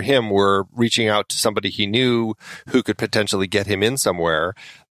 which for him were reaching out to somebody he knew who could potentially get him in somewhere.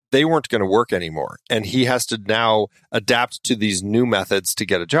 They weren't going to work anymore. And he has to now adapt to these new methods to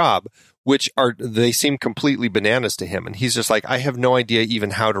get a job, they seem completely bananas to him. And he's just like, I have no idea even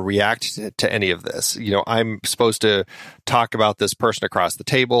how to react to any of this. I'm supposed to talk about this person across the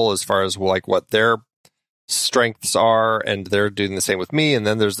table as far as like what their strengths are, and they're doing the same with me. And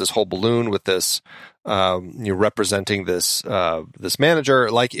then there's this whole balloon with this, representing this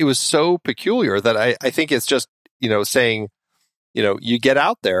manager. Like, it was so peculiar that I think it's just, saying, you get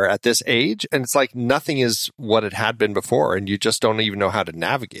out there at this age and it's like nothing is what it had been before, and you just don't even know how to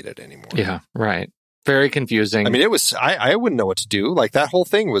navigate it anymore. Yeah, right. Very confusing. I mean, I wouldn't know what to do. Like, that whole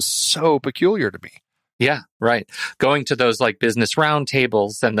thing was so peculiar to me. Yeah, right. Going to those like business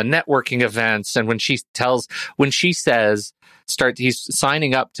roundtables and the networking events. And when she says, he's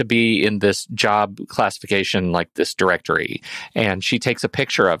signing up to be in this job classification, like this directory. And she takes a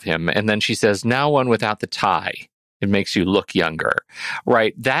picture of him. And then she says, now one without the tie. It makes you look younger,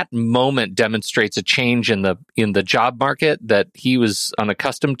 right? That moment demonstrates a change in the job market that he was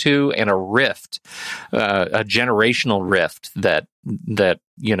unaccustomed to, and a rift, a generational rift that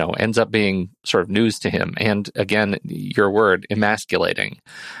ends up being sort of news to him. And again, your word, emasculating.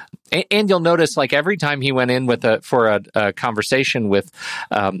 And you'll notice, like, every time he went in for a conversation with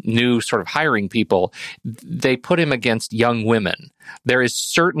new sort of hiring people, they put him against young women. There is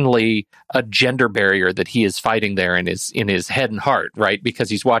certainly a gender barrier that he is fighting there in his head and heart, right? Because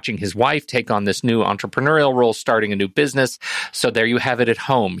he's watching his wife take on this new entrepreneurial role, starting a new business. So there you have it at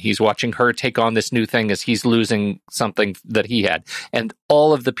home. He's watching her take on this new thing as he's losing something that he had. And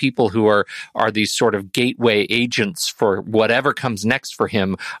all of the people who are these sort of gateway agents for whatever comes next for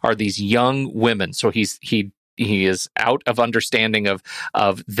him are these young women. So he is out of understanding of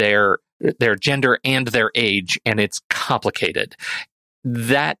their gender and their age, and it's complicated.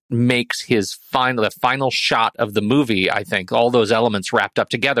 That makes the final shot of the movie, I think, all those elements wrapped up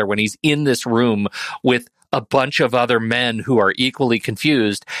together when he's in this room with a bunch of other men who are equally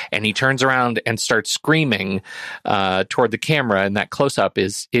confused, and he turns around and starts screaming toward the camera, and that close-up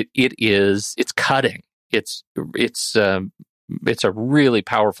it's cutting. It's a really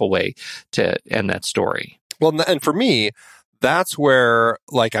powerful way to end that story. Well, and for me, that's where,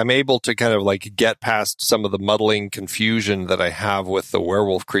 like, I'm able to kind of like get past some of the muddling confusion that I have with the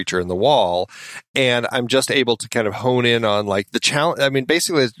werewolf creature in the wall. And I'm just able to kind of hone in on like the challenge. I mean,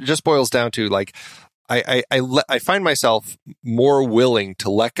 basically it just boils down to like, I find myself more willing to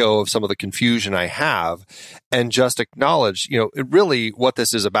let go of some of the confusion I have and just acknowledge, really what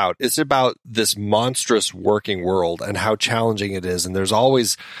this is about. It's about this monstrous working world and how challenging it is. And there's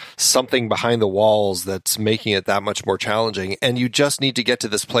always something behind the walls that's making it that much more challenging. And you just need to get to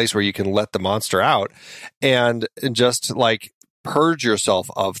this place where you can let the monster out and just like purge yourself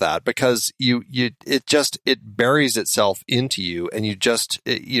of that, because it buries itself into you, and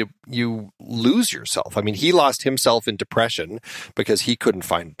you lose yourself. I mean, he lost himself in depression because he couldn't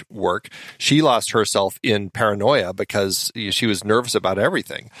find work. She lost herself in paranoia because she was nervous about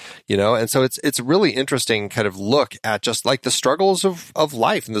everything, and so it's a really interesting kind of look at just like the struggles of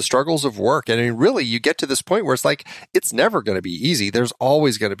life and the struggles of work. And I mean, really, you get to this point where it's like, it's never going to be easy. There's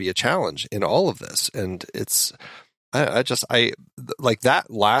always going to be a challenge in all of this. And I like that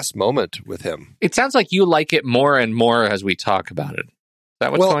last moment with him. It sounds like you like it more and more as we talk about it. Is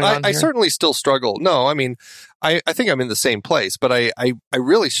that what's going on here? I certainly still struggle. No, I mean, I think I'm in the same place, but I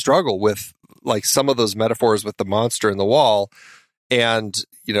really struggle with like some of those metaphors with the monster in the wall, and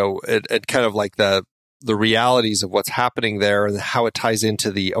it kind of like the realities of what's happening there and how it ties into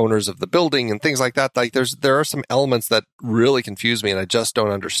the owners of the building and things like that. Like there are some elements that really confuse me and I just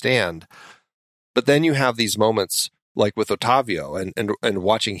don't understand. But then you have these moments like with Ottavio and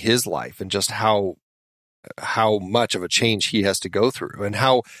watching his life and just how much of a change he has to go through, and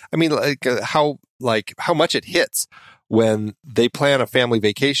how much it hits when they plan a family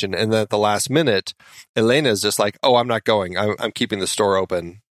vacation and then at the last minute, Elena is just like, oh, I'm not going. I'm keeping the store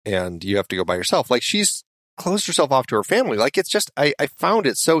open and you have to go by yourself. Like, she's closed herself off to her family. Like, it's just, I found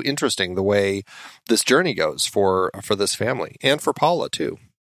it so interesting the way this journey goes for this family and for Paula too.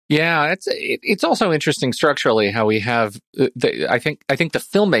 Yeah, it's also interesting structurally how we have. I think the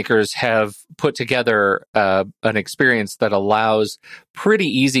filmmakers have put together an experience that allows pretty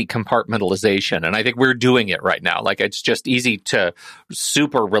easy compartmentalization, and I think we're doing it right now. Like, it's just easy to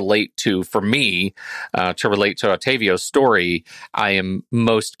super relate to. For me, to relate to Ottavio's story, I am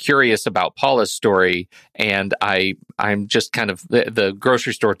most curious about Paula's story, and I'm just kind of the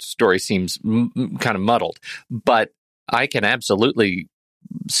grocery store story seems kind of muddled, but I can absolutely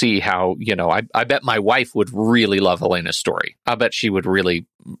see how, I bet my wife would really love Elena's story. I bet she would really,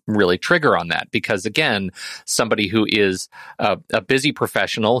 really trigger on that because, again, somebody who is a busy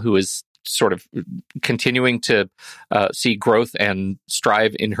professional who is sort of continuing to see growth and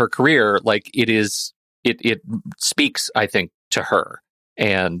strive in her career, like it speaks, I think, to her.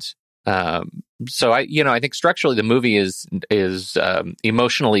 And so I think structurally the movie is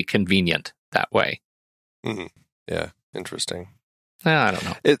emotionally convenient that way. Mm-hmm. Yeah, interesting. I don't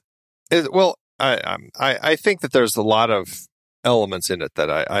know. Well, I think that there's a lot of elements in it that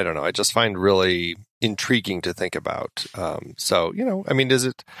I don't know, I just find really intriguing to think about. So, I mean, is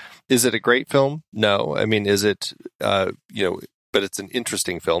it a great film? No. I mean, is it, but it's an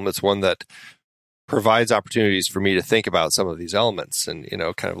interesting film. It's one that provides opportunities for me to think about some of these elements and,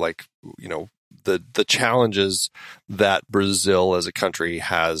 kind of like, the challenges that Brazil as a country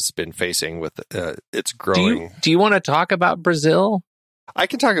has been facing with its growing. Do you want to talk about Brazil? I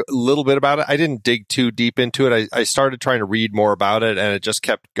can talk a little bit about it. I didn't dig too deep into it. I started trying to read more about it, and it just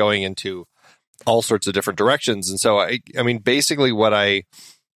kept going into all sorts of different directions. And so, I mean, basically what I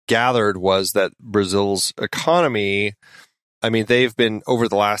gathered was that Brazil's economy, I mean, they've been, over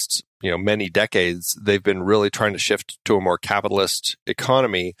the last, many decades, they've been really trying to shift to a more capitalist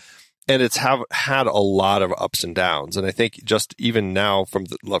economy. And it's had a lot of ups and downs. And I think just even now from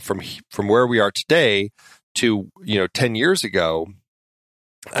where we are today to, 10 years ago,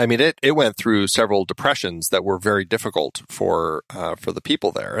 I mean, it went through several depressions that were very difficult for the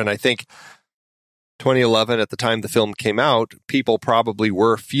people there. And I think 2011, at the time the film came out, people probably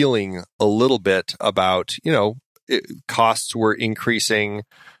were feeling a little bit about, costs were increasing,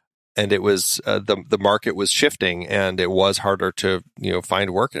 and it was the market was shifting, and it was harder to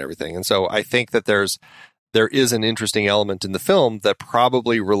find work and everything. And so I think that there is an interesting element in the film that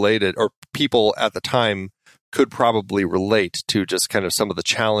probably related, or people at the time could probably relate to, just kind of some of the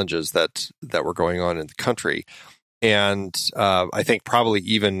challenges that were going on in the country. And I think probably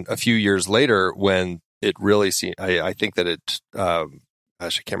even a few years later, when it really seemed, I think that it, I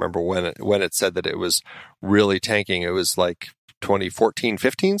can't remember when it said that it was really tanking. It was like 2014,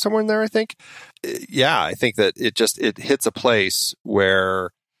 15, somewhere in there, I think. Yeah, I think that it hits a place where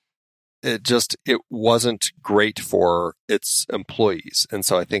it wasn't great for its employees. And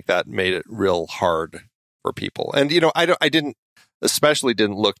so I think that made it real hard for people. And, I didn't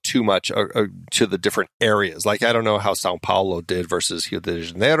look too much to the different areas. Like, I don't know how Sao Paulo did versus Rio de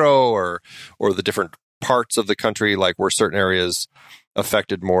Janeiro, or the different parts of the country, like were certain areas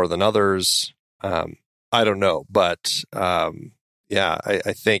affected more than others. I don't know. But I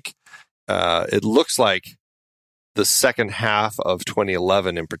think it looks like the second half of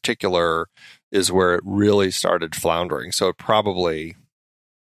 2011 in particular is where it really started floundering. So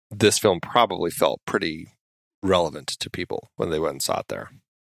this film probably felt pretty relevant to people when they went and saw it there.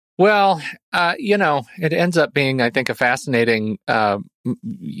 Well, it ends up being, I think, a fascinating,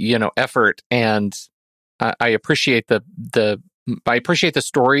 effort, and I appreciate the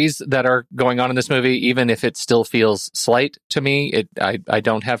stories that are going on in this movie, even if it still feels slight to me. I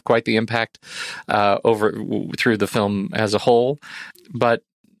don't have quite the impact through the film as a whole, but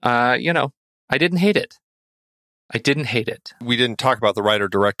I didn't hate it. We didn't talk about the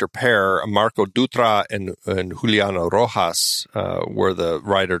writer-director pair. Marco Dutra and Juliana Rojas were the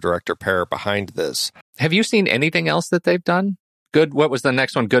writer-director pair behind this. Have you seen anything else that they've done? Good. What was the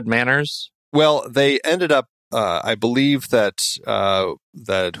next one? Good Manners? Well, they ended up, I believe that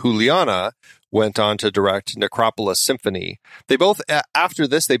Juliana went on to direct Necropolis Symphony. They both, after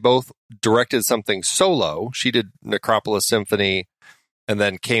this, directed something solo. She did Necropolis Symphony, and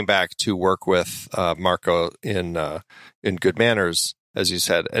then came back to work with Marco in Good Manners, as you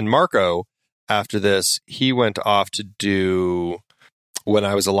said. And Marco, after this, he went off to do When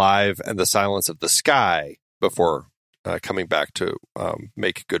I Was Alive and The Silence of the Sky before coming back to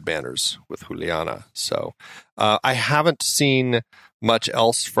make Good Manners with Juliana. So I haven't seen much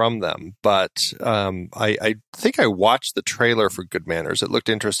else from them, but I think I watched the trailer for Good Manners. It looked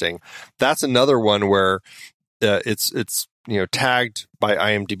interesting. That's another one where it's tagged by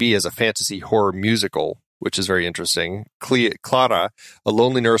IMDb as a fantasy horror musical, which is very interesting. Clara, a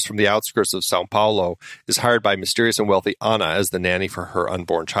lonely nurse from the outskirts of Sao Paulo, is hired by mysterious and wealthy Ana as the nanny for her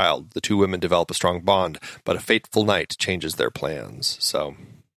unborn child. The two women develop a strong bond, but a fateful night changes their plans. So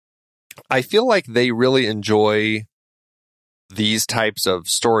I feel like they really enjoy these types of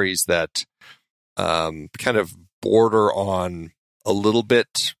stories that kind of border on a little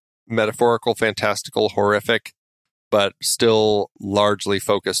bit metaphorical, fantastical, horrific, but still largely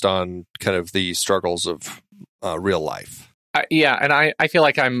focused on kind of the struggles of real life. And I feel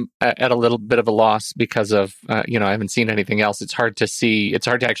like I'm at a little bit of a loss because of, I haven't seen anything else. It's hard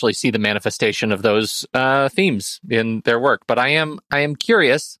to actually see the manifestation of those themes in their work. But I am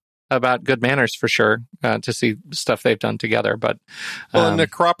curious about Good Manners for sure, to see stuff they've done together. But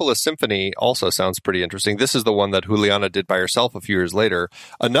Necropolis Symphony also sounds pretty interesting. This is the one that Juliana did by herself a few years later.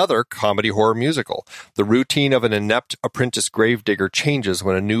 Another comedy horror musical. The routine of an inept apprentice gravedigger changes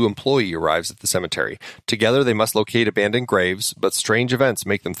when a new employee arrives at the cemetery. Together they must locate abandoned graves, but strange events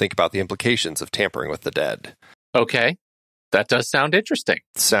make them think about the implications of tampering with the dead. Okay. That does sound interesting.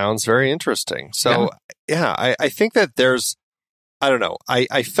 Sounds very interesting. So, I think that there's I don't know.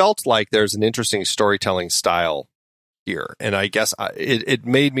 I felt like there's an interesting storytelling style here, and I guess it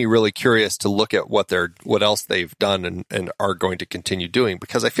made me really curious to look at what else they've done and are going to continue doing,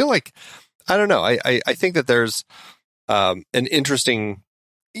 because I feel like, I don't know, I think that there's an interesting,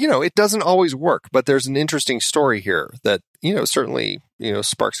 it doesn't always work, but there's an interesting story here that certainly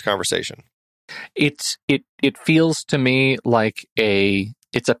sparks conversation. It feels to me like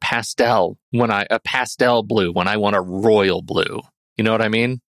it's a pastel a pastel blue when I want a royal blue. You know what I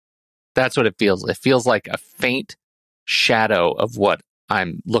mean? That's what it feels. It feels like a faint shadow of what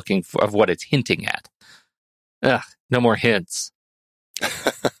I'm looking for, of what it's hinting at. Ugh, no more hints.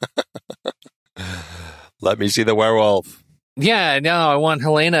 Let me see the werewolf. Yeah, no, I want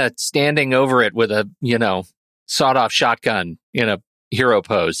Helena standing over it with a, sawed-off shotgun in a hero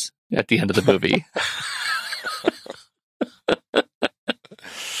pose at the end of the movie.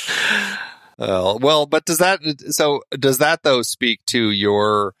 But does that though speak to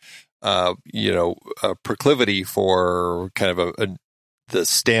your proclivity for kind of the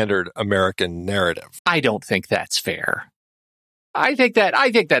standard American narrative? I don't think that's fair. I think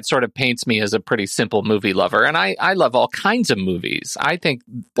that sort of paints me as a pretty simple movie lover, and I love all kinds of movies. I think.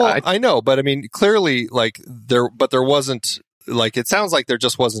 Well, I know, but I mean, clearly, there wasn't. It sounds like there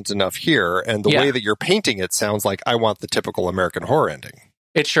just wasn't enough here, and the way that you're painting it sounds like I want the typical American horror ending.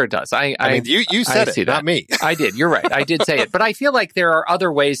 It sure does. I mean, you said it, not me. I did. You're right. I did say it, but I feel like there are other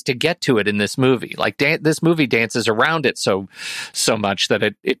ways to get to it in this movie. Like this movie dances around it so much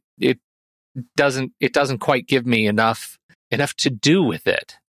that it doesn't quite give me enough to do with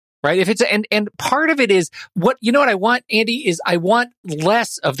it. Right. If it's and part of it is what I want, Andy, is I want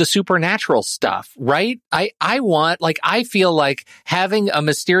less of the supernatural stuff. Right. I want, I feel like having a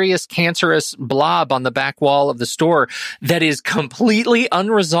mysterious cancerous blob on the back wall of the store that is completely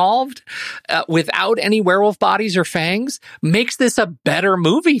unresolved without any werewolf bodies or fangs makes this a better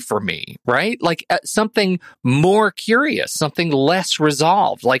movie for me. Right. Something more curious, something less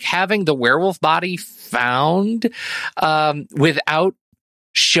resolved, like having the werewolf body found without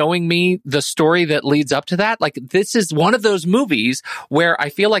showing me the story that leads up to that. This is one of those movies where I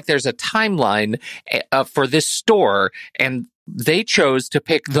feel like there's a timeline for this store, and they chose to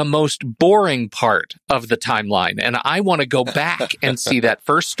pick the most boring part of the timeline. And I want to go back and see that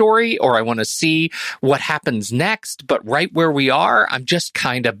first story, or I want to see what happens next. But right where we are, I'm just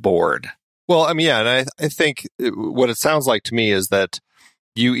kind of bored. Well, I mean, yeah, and I think what it sounds like to me is that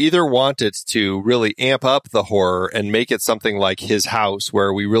you either want it to really amp up the horror and make it something like His House,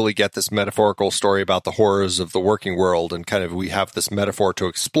 where we really get this metaphorical story about the horrors of the working world, and kind of we have this metaphor to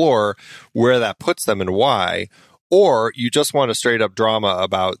explore where that puts them and why, or you just want a straight up drama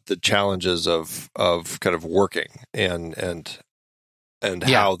about the challenges of kind of working and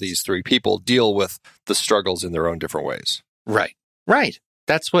how these three people deal with the struggles in their own different ways. Right.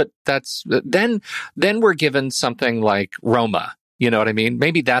 Then we're given something like Roma. You know what I mean?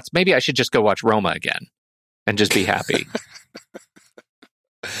 Maybe I should just go watch Roma again and just be happy.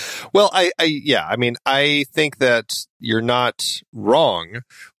 Well, I think that you're not wrong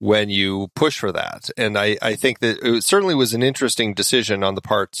when you push for that. And I think that it certainly was an interesting decision on the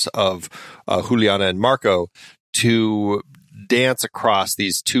parts of Juliana and Marco to dance across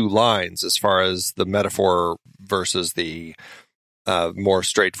these two lines as far as the metaphor versus the more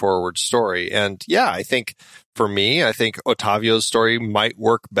straightforward story. And yeah, I think for me, I think Ottavio's story might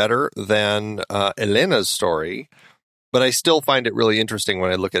work better than Elena's story, but I still find it really interesting when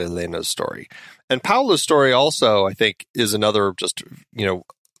I look at Elena's story. And Paula's story also, I think, is another just,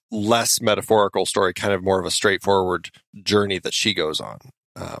 less metaphorical story, kind of more of a straightforward journey that she goes on.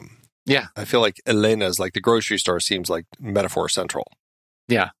 Yeah. I feel like Elena's, like the grocery store, seems like metaphor central.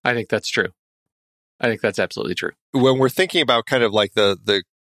 Yeah, I think that's true. I think that's absolutely true. When we're thinking about kind of like the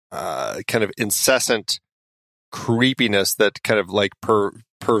kind of incessant creepiness that kind of like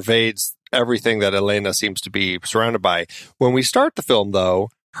pervades everything that Elena seems to be surrounded by. When we start the film, though,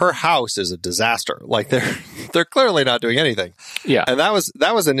 her house is a disaster. Like they're clearly not doing anything. Yeah. And that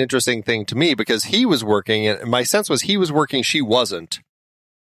was an interesting thing to me, because he was working, and my sense was he was working, she wasn't.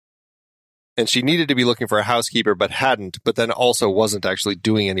 And she needed to be looking for a housekeeper, but hadn't, but then also wasn't actually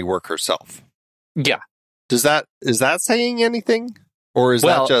doing any work herself. Yeah. Is that saying anything? Or is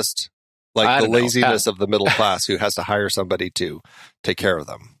that just like the laziness of the middle class who has to hire somebody to take care of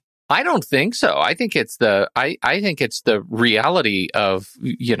them? I don't think so. I think it's I think it's the reality of,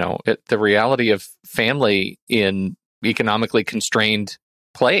 the reality of family in economically constrained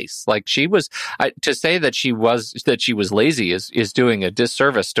place. Like to say that she was lazy is doing a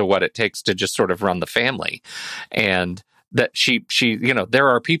disservice to what it takes to just sort of run the family. And that she, there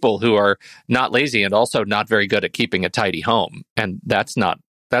are people who are not lazy and also not very good at keeping a tidy home. And that's not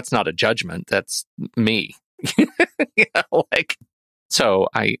a judgment. That's me. So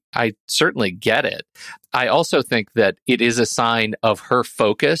I certainly get it. I also think that it is a sign of her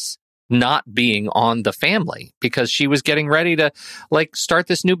focus not being on the family, because she was getting ready to start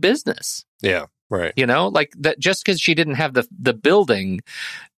this new business. Yeah, right. That just because she didn't have the building,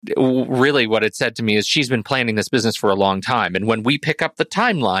 really what it said to me is she's been planning this business for a long time. And when we pick up the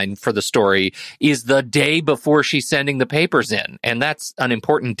timeline for the story is the day before she's sending the papers in. And that's an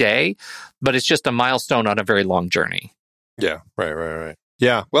important day, but it's just a milestone on a very long journey. Yeah, right.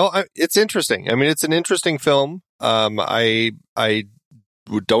 Yeah, well, it's interesting. I mean, it's an interesting film. I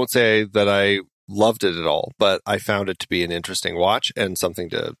don't say that I loved it at all, but I found it to be an interesting watch and something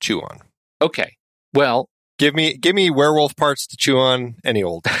to chew on. Okay, well, give me werewolf parts to chew on any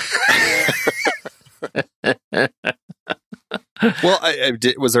old time. Well,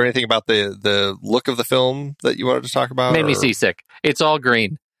 was there anything about the look of the film that you wanted to talk about? Made me seasick. It's all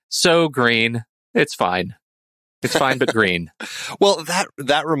green, so green. It's fine. It's fine, but green. Well,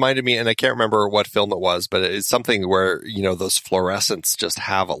 that reminded me, and I can't remember what film it was, but it's something where, those fluorescents just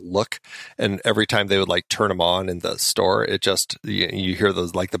have a look, and every time they would turn them on in the store, it just, you hear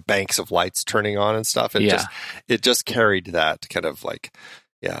those, the banks of lights turning on and stuff. It just carried that kind of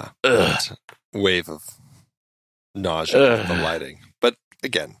that wave of nausea of the lighting. But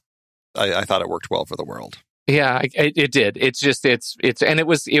again, I thought it worked well for the world. Yeah, it did. It's just, and it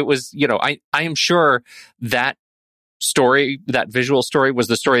was, I am sure that story, that visual story, was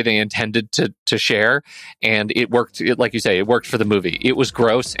the story they intended to share, and it worked. Like you say, it worked for the movie. It was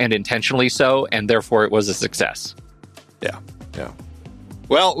gross and intentionally so, and therefore it was a success. Yeah.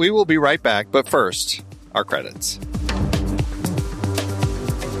 Well, we will be right back, but first, our credits.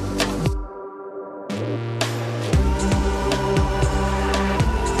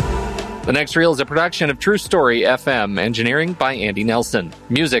 The Next Reel is a production of True Story FM, engineering by Andy Nelson,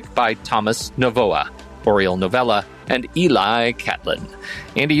 music by Thomas Novoa, Oriel Novella, and Eli Catlin.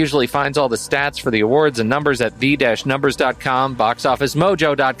 Andy usually finds all the stats for the awards and numbers at the-numbers.com,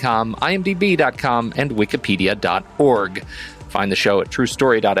 boxofficemojo.com, imdb.com, and wikipedia.org. Find the show at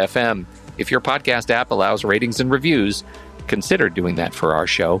truestory.fm. If your podcast app allows ratings and reviews, consider doing that for our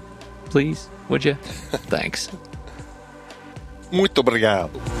show. Please, would you? Thanks. Muito obrigado.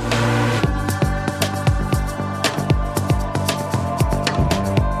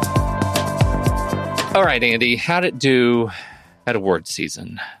 All right, Andy, how'd it do at awards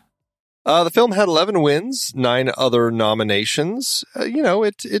season? The film had 11 wins, 9 other nominations.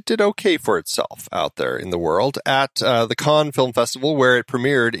 It did okay for itself out there in the world. At the Cannes Film Festival, where it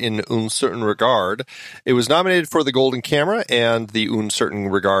premiered in Un Certain Regard, it was nominated for the Golden Camera and the Un Certain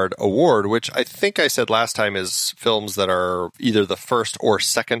Regard Award, which I think I said last time is films that are either the first or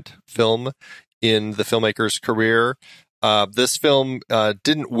second film in the filmmaker's career. This film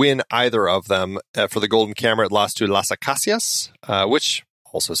didn't win either of them. For the Golden Camera, it lost to Las Acacias, which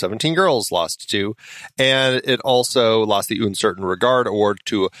also 17 Girls lost to. And it also lost the Un Certain Regard Award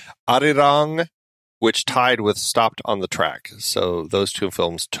to Arirang, which tied with Stopped on the Track. So those two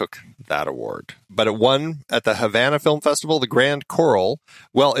films took that award. But it won at the Havana Film Festival, the Grand Choral.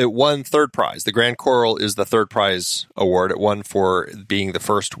 Well, it won third prize. The Grand Choral is the third prize award. It won for being the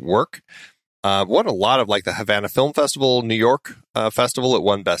first work. Won a lot of the Havana Film Festival, New York Festival. It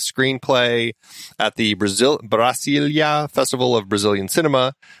won Best Screenplay at the Brasilia Festival of Brazilian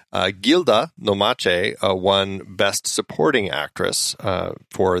Cinema. Gilda Nomache won Best Supporting Actress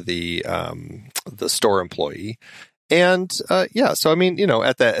for the store employee. And so I mean,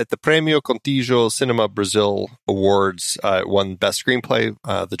 at the Prêmio Contígio Cinema Brazil Awards, it won Best Screenplay,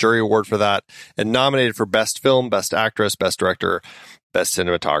 the jury award for that, and nominated for Best Film, Best Actress, Best Director, Best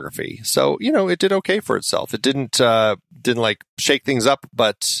Cinematography. So, it did okay for itself. It didn't shake things up,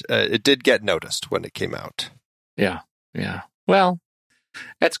 but it did get noticed when it came out. Yeah. Well,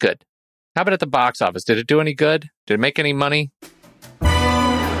 that's good. How about at the box office? Did it do any good? Did it make any money?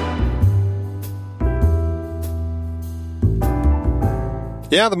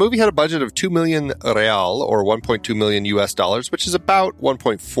 Yeah, the movie had a budget of 2 million real, or 1.2 million US dollars, which is about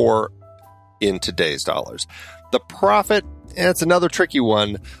 1.4 in today's dollars. The profit, it's another tricky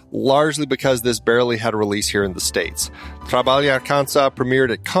one, largely because this barely had a release here in the States. Trabalhar Cansa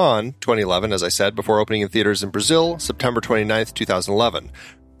premiered at Cannes 2011, as I said, before opening in theaters in Brazil, September 29th, 2011.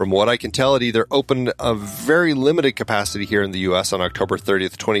 From what I can tell, it either opened a very limited capacity here in the US on October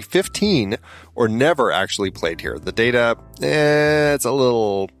 30th, 2015, or never actually played here. The data, it's a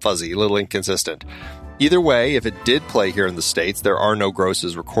little fuzzy, a little inconsistent. Either way, if it did play here in the States, there are no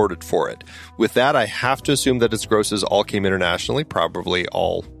grosses recorded for it. With that, I have to assume that its grosses all came internationally, probably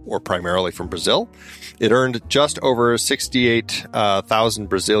all or primarily from Brazil. It earned just over 68,000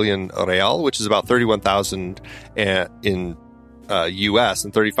 Brazilian real, which is about 31,000 in US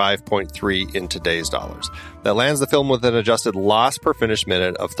and 35.3 in today's dollars. That lands the film with an adjusted loss per finished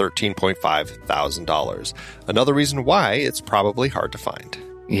minute of $13.5 thousand. Another reason why it's probably hard to find.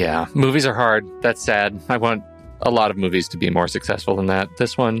 Yeah, movies are hard. That's sad. I want a lot of movies to be more successful than that.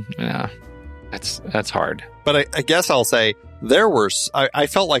 This one, yeah, that's hard. But I guess I'll say there were, I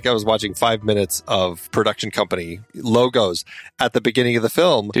felt like I was watching 5 minutes of production company logos at the beginning of the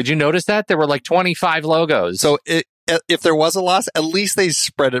film. Did you notice that? There were like 25 logos. So if there was a loss, at least they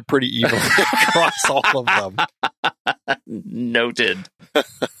spread it pretty evenly across all of them. Noted.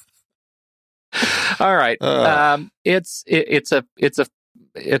 All right. It's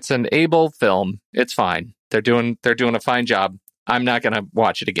an able film. It's fine. They're doing a fine job. I'm not going to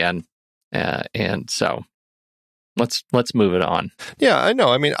watch it again. And so let's move it on. Yeah, I know.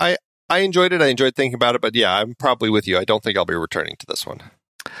 I mean, I enjoyed it. I enjoyed thinking about it, but yeah, I'm probably with you. I don't think I'll be returning to this one.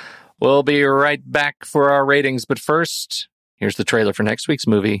 We'll be right back for our ratings, but first, here's the trailer for next week's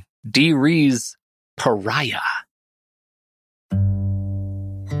movie, Dee Rees' Pariah.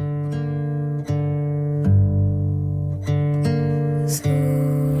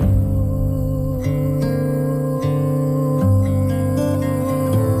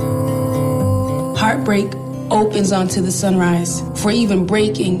 Heartbreak opens onto the sunrise, for even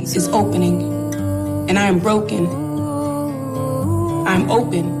breaking is opening. And I am broken. I'm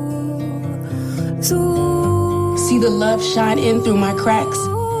open. See the love shine in through my cracks.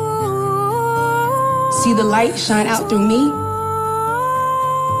 See the light shine out through me.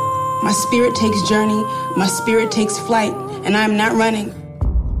 My spirit takes journey, my spirit takes flight, and I am not running.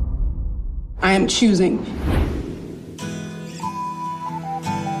 I am choosing.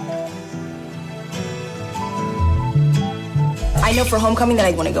 I know for homecoming that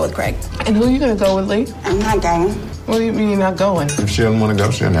I want to go with Craig. And who are you going to go with, Lee? I'm not going. What do you mean you're not going? If she doesn't want to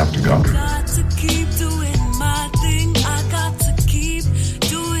go, she doesn't have to go.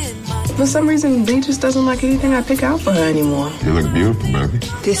 For some reason, Lee just doesn't like anything I pick out for her anymore. You look beautiful, baby.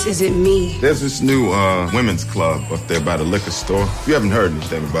 This isn't me. There's this new women's club up there by the liquor store. You haven't heard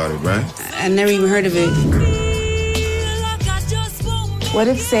anything about it, right? I never even heard of it. What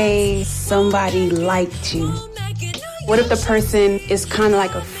if, say, somebody liked you? What if the person is kind of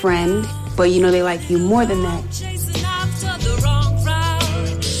like a friend, but you know they like you more than that?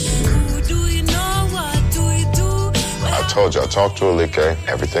 I told you, I talked to Alike.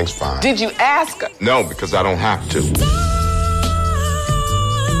 Everything's fine. Did you ask her? No, because I don't have to. You don't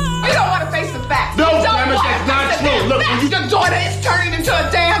want to face the facts. No, that's not true. Look, when your daughter is turning into a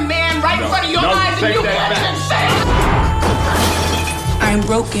damn man right in front of your eyes, and you can't say it. I am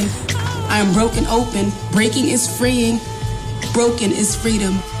broken. I am broken open. Breaking is freeing. Broken is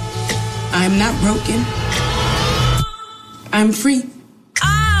freedom. I am not broken. I'm free.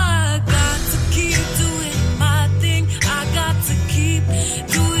 I got to keep doing my thing. I got to keep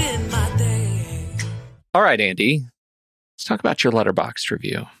doing my thing. All right, Andy. Let's talk about your Letterboxd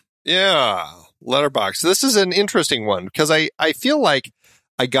review. Yeah, Letterboxd. This is an interesting one because I feel like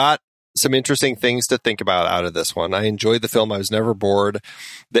I got some interesting things to think about out of this one. I enjoyed the film. I was never bored.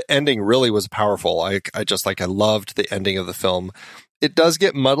 The ending really was powerful. I loved the ending of the film. It does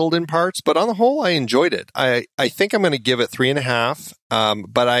get muddled in parts, but on the whole, I enjoyed it. I think I'm going to give it 3.5,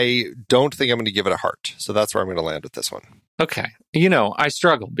 but I don't think I'm going to give it a heart. So that's where I'm going to land with this one. Okay. You know, I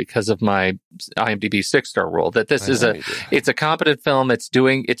struggle because of my IMDb 6-star rule that this is it's a competent film. It's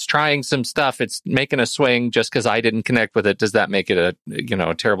trying some stuff. It's making a swing. Just because I didn't connect with it, does that make it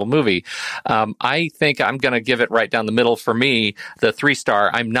a terrible movie? I think I'm going to give it right down the middle. For me, the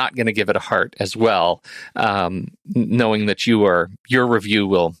 3-star, I'm not going to give it a heart as well. Knowing that your review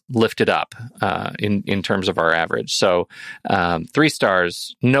will lift it up, in terms of our average. So, 3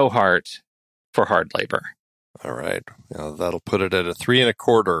 stars, no heart for Hard Labor. All right. That'll put it at a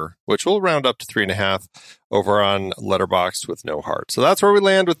 3.25, which will round up to 3.5 over on Letterboxd with no heart. So that's where we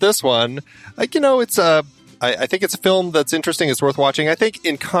land with this one. I think it's a film that's interesting. It's worth watching. I think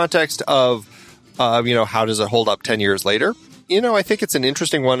in context of, how does it hold up 10 years later? I think it's an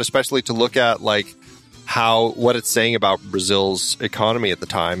interesting one, especially to look at what it's saying about Brazil's economy at the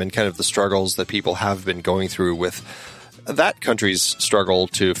time and kind of the struggles that people have been going through with that country's struggle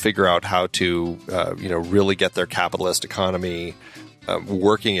to figure out how to, really get their capitalist economy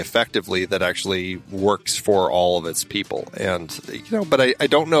working effectively that actually works for all of its people. And, but I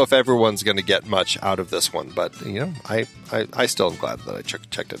don't know if everyone's going to get much out of this one, but, I still am glad that I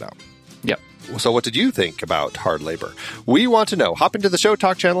checked it out. Yep. So what did you think about Hard Labor? We want to know. Hop into the Show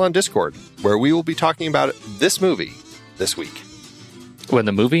Talk channel on Discord, where we will be talking about this movie this week. When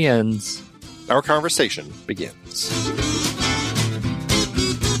the movie ends, our conversation begins.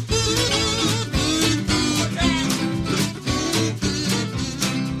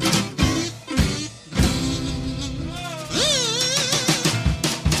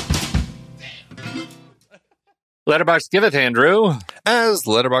 Letterboxd giveth, Andrew. As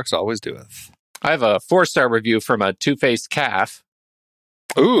Letterboxd always doeth. I have a 4-star review from a two-faced calf.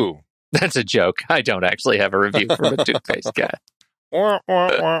 Ooh. That's a joke. I don't actually have a review from a two-faced calf.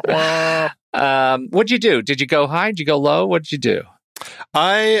 What'd you do? Did you go high? Did you go low? What'd you do?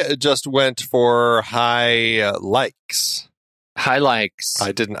 I just went for high likes. High likes.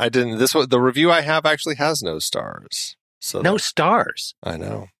 I didn't. The review I have actually has no stars. So no stars? I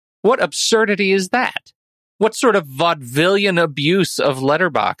know. What absurdity is that? What sort of vaudevillian abuse of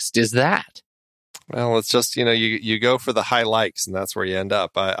Letterboxd is that? Well, it's just, you go for the high likes, and that's where you end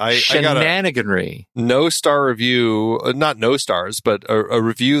up. I got a no-star review, not no stars, but a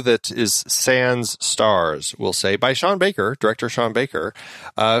review that is sans stars, we'll say, by Sean Baker, director Sean Baker,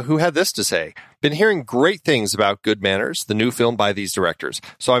 who had this to say: "Been hearing great things about Good Manners, the new film by these directors.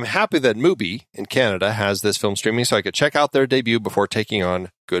 So I'm happy that Mubi in Canada has this film streaming so I could check out their debut before taking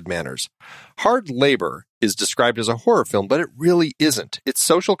on Good Manners. Hard Labor is described as a horror film, but it really isn't. It's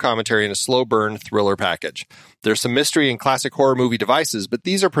social commentary in a slow burn thriller package. There's some mystery and classic horror movie devices, but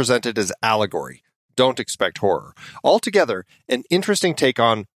these are presented as allegory. Don't expect horror. Altogether, an interesting take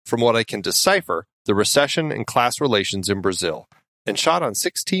on, from what I can decipher, the recession and class relations in Brazil, and shot on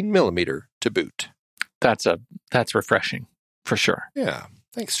 16mm to boot." That's refreshing, for sure. Yeah.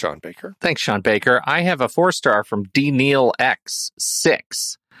 Thanks, Sean Baker. Thanks, Sean Baker. I have a 4-star from D. Neil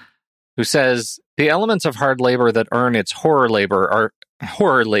X6, who says, "The elements of Hard Labor that earn its horror label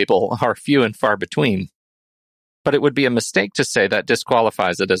are few and far between. But it would be a mistake to say that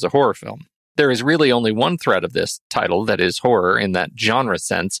disqualifies it as a horror film. There is really only one thread of this title that is horror in that genre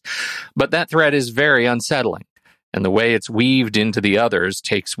sense, but that thread is very unsettling. And the way it's weaved into the others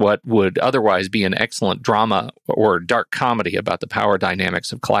takes what would otherwise be an excellent drama or dark comedy about the power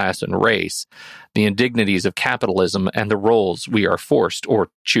dynamics of class and race, the indignities of capitalism, and the roles we are forced or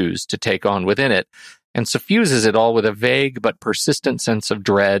choose to take on within it, and suffuses it all with a vague but persistent sense of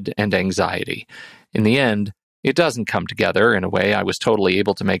dread and anxiety. In the end, it doesn't come together in a way I was totally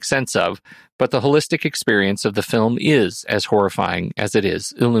able to make sense of, but the holistic experience of the film is as horrifying as it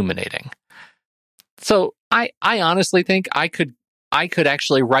is illuminating." So I honestly think I could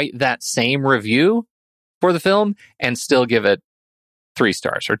actually write that same review for the film and still give it 3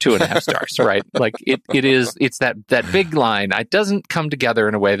 stars or 2.5 stars, right? Like it's that big line. It doesn't come together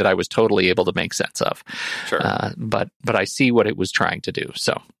in a way that I was totally able to make sense of. Sure. But I see what it was trying to do.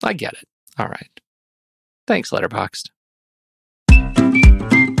 So I get it. All right. Thanks, Letterboxd.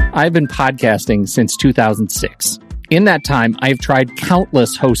 I've been podcasting since 2006. In that time, I've tried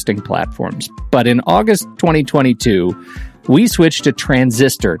countless hosting platforms, but in August 2022, we switched to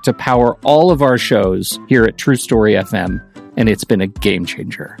Transistor to power all of our shows here at True Story FM, and it's been a game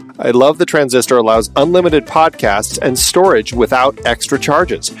changer. I love that Transistor allows unlimited podcasts and storage without extra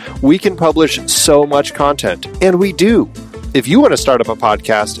charges. We can publish so much content, and we do. If you want to start up a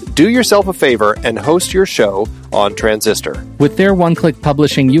podcast, do yourself a favor and host your show on Transistor. With their one-click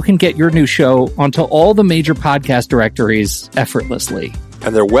publishing, you can get your new show onto all the major podcast directories effortlessly.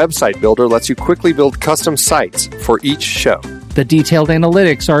 And their website builder lets you quickly build custom sites for each show. The detailed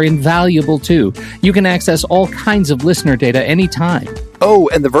analytics are invaluable too. You can access all kinds of listener data anytime. Oh,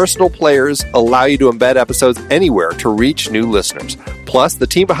 and the versatile players allow you to embed episodes anywhere to reach new listeners. Plus, the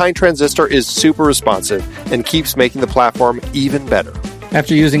team behind Transistor is super responsive and keeps making the platform even better.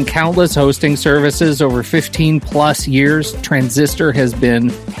 After using countless hosting services over 15 plus years, Transistor has been,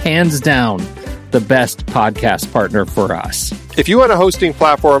 hands down, the best podcast partner for us. If you want a hosting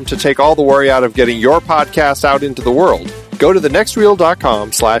platform to take all the worry out of getting your podcast out into the world, go to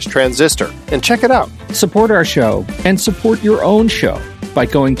thenextreel.com/transistor and check it out. Support our show and support your own show by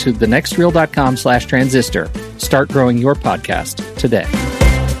going to thenextreel.com/transistor. Start growing your podcast today.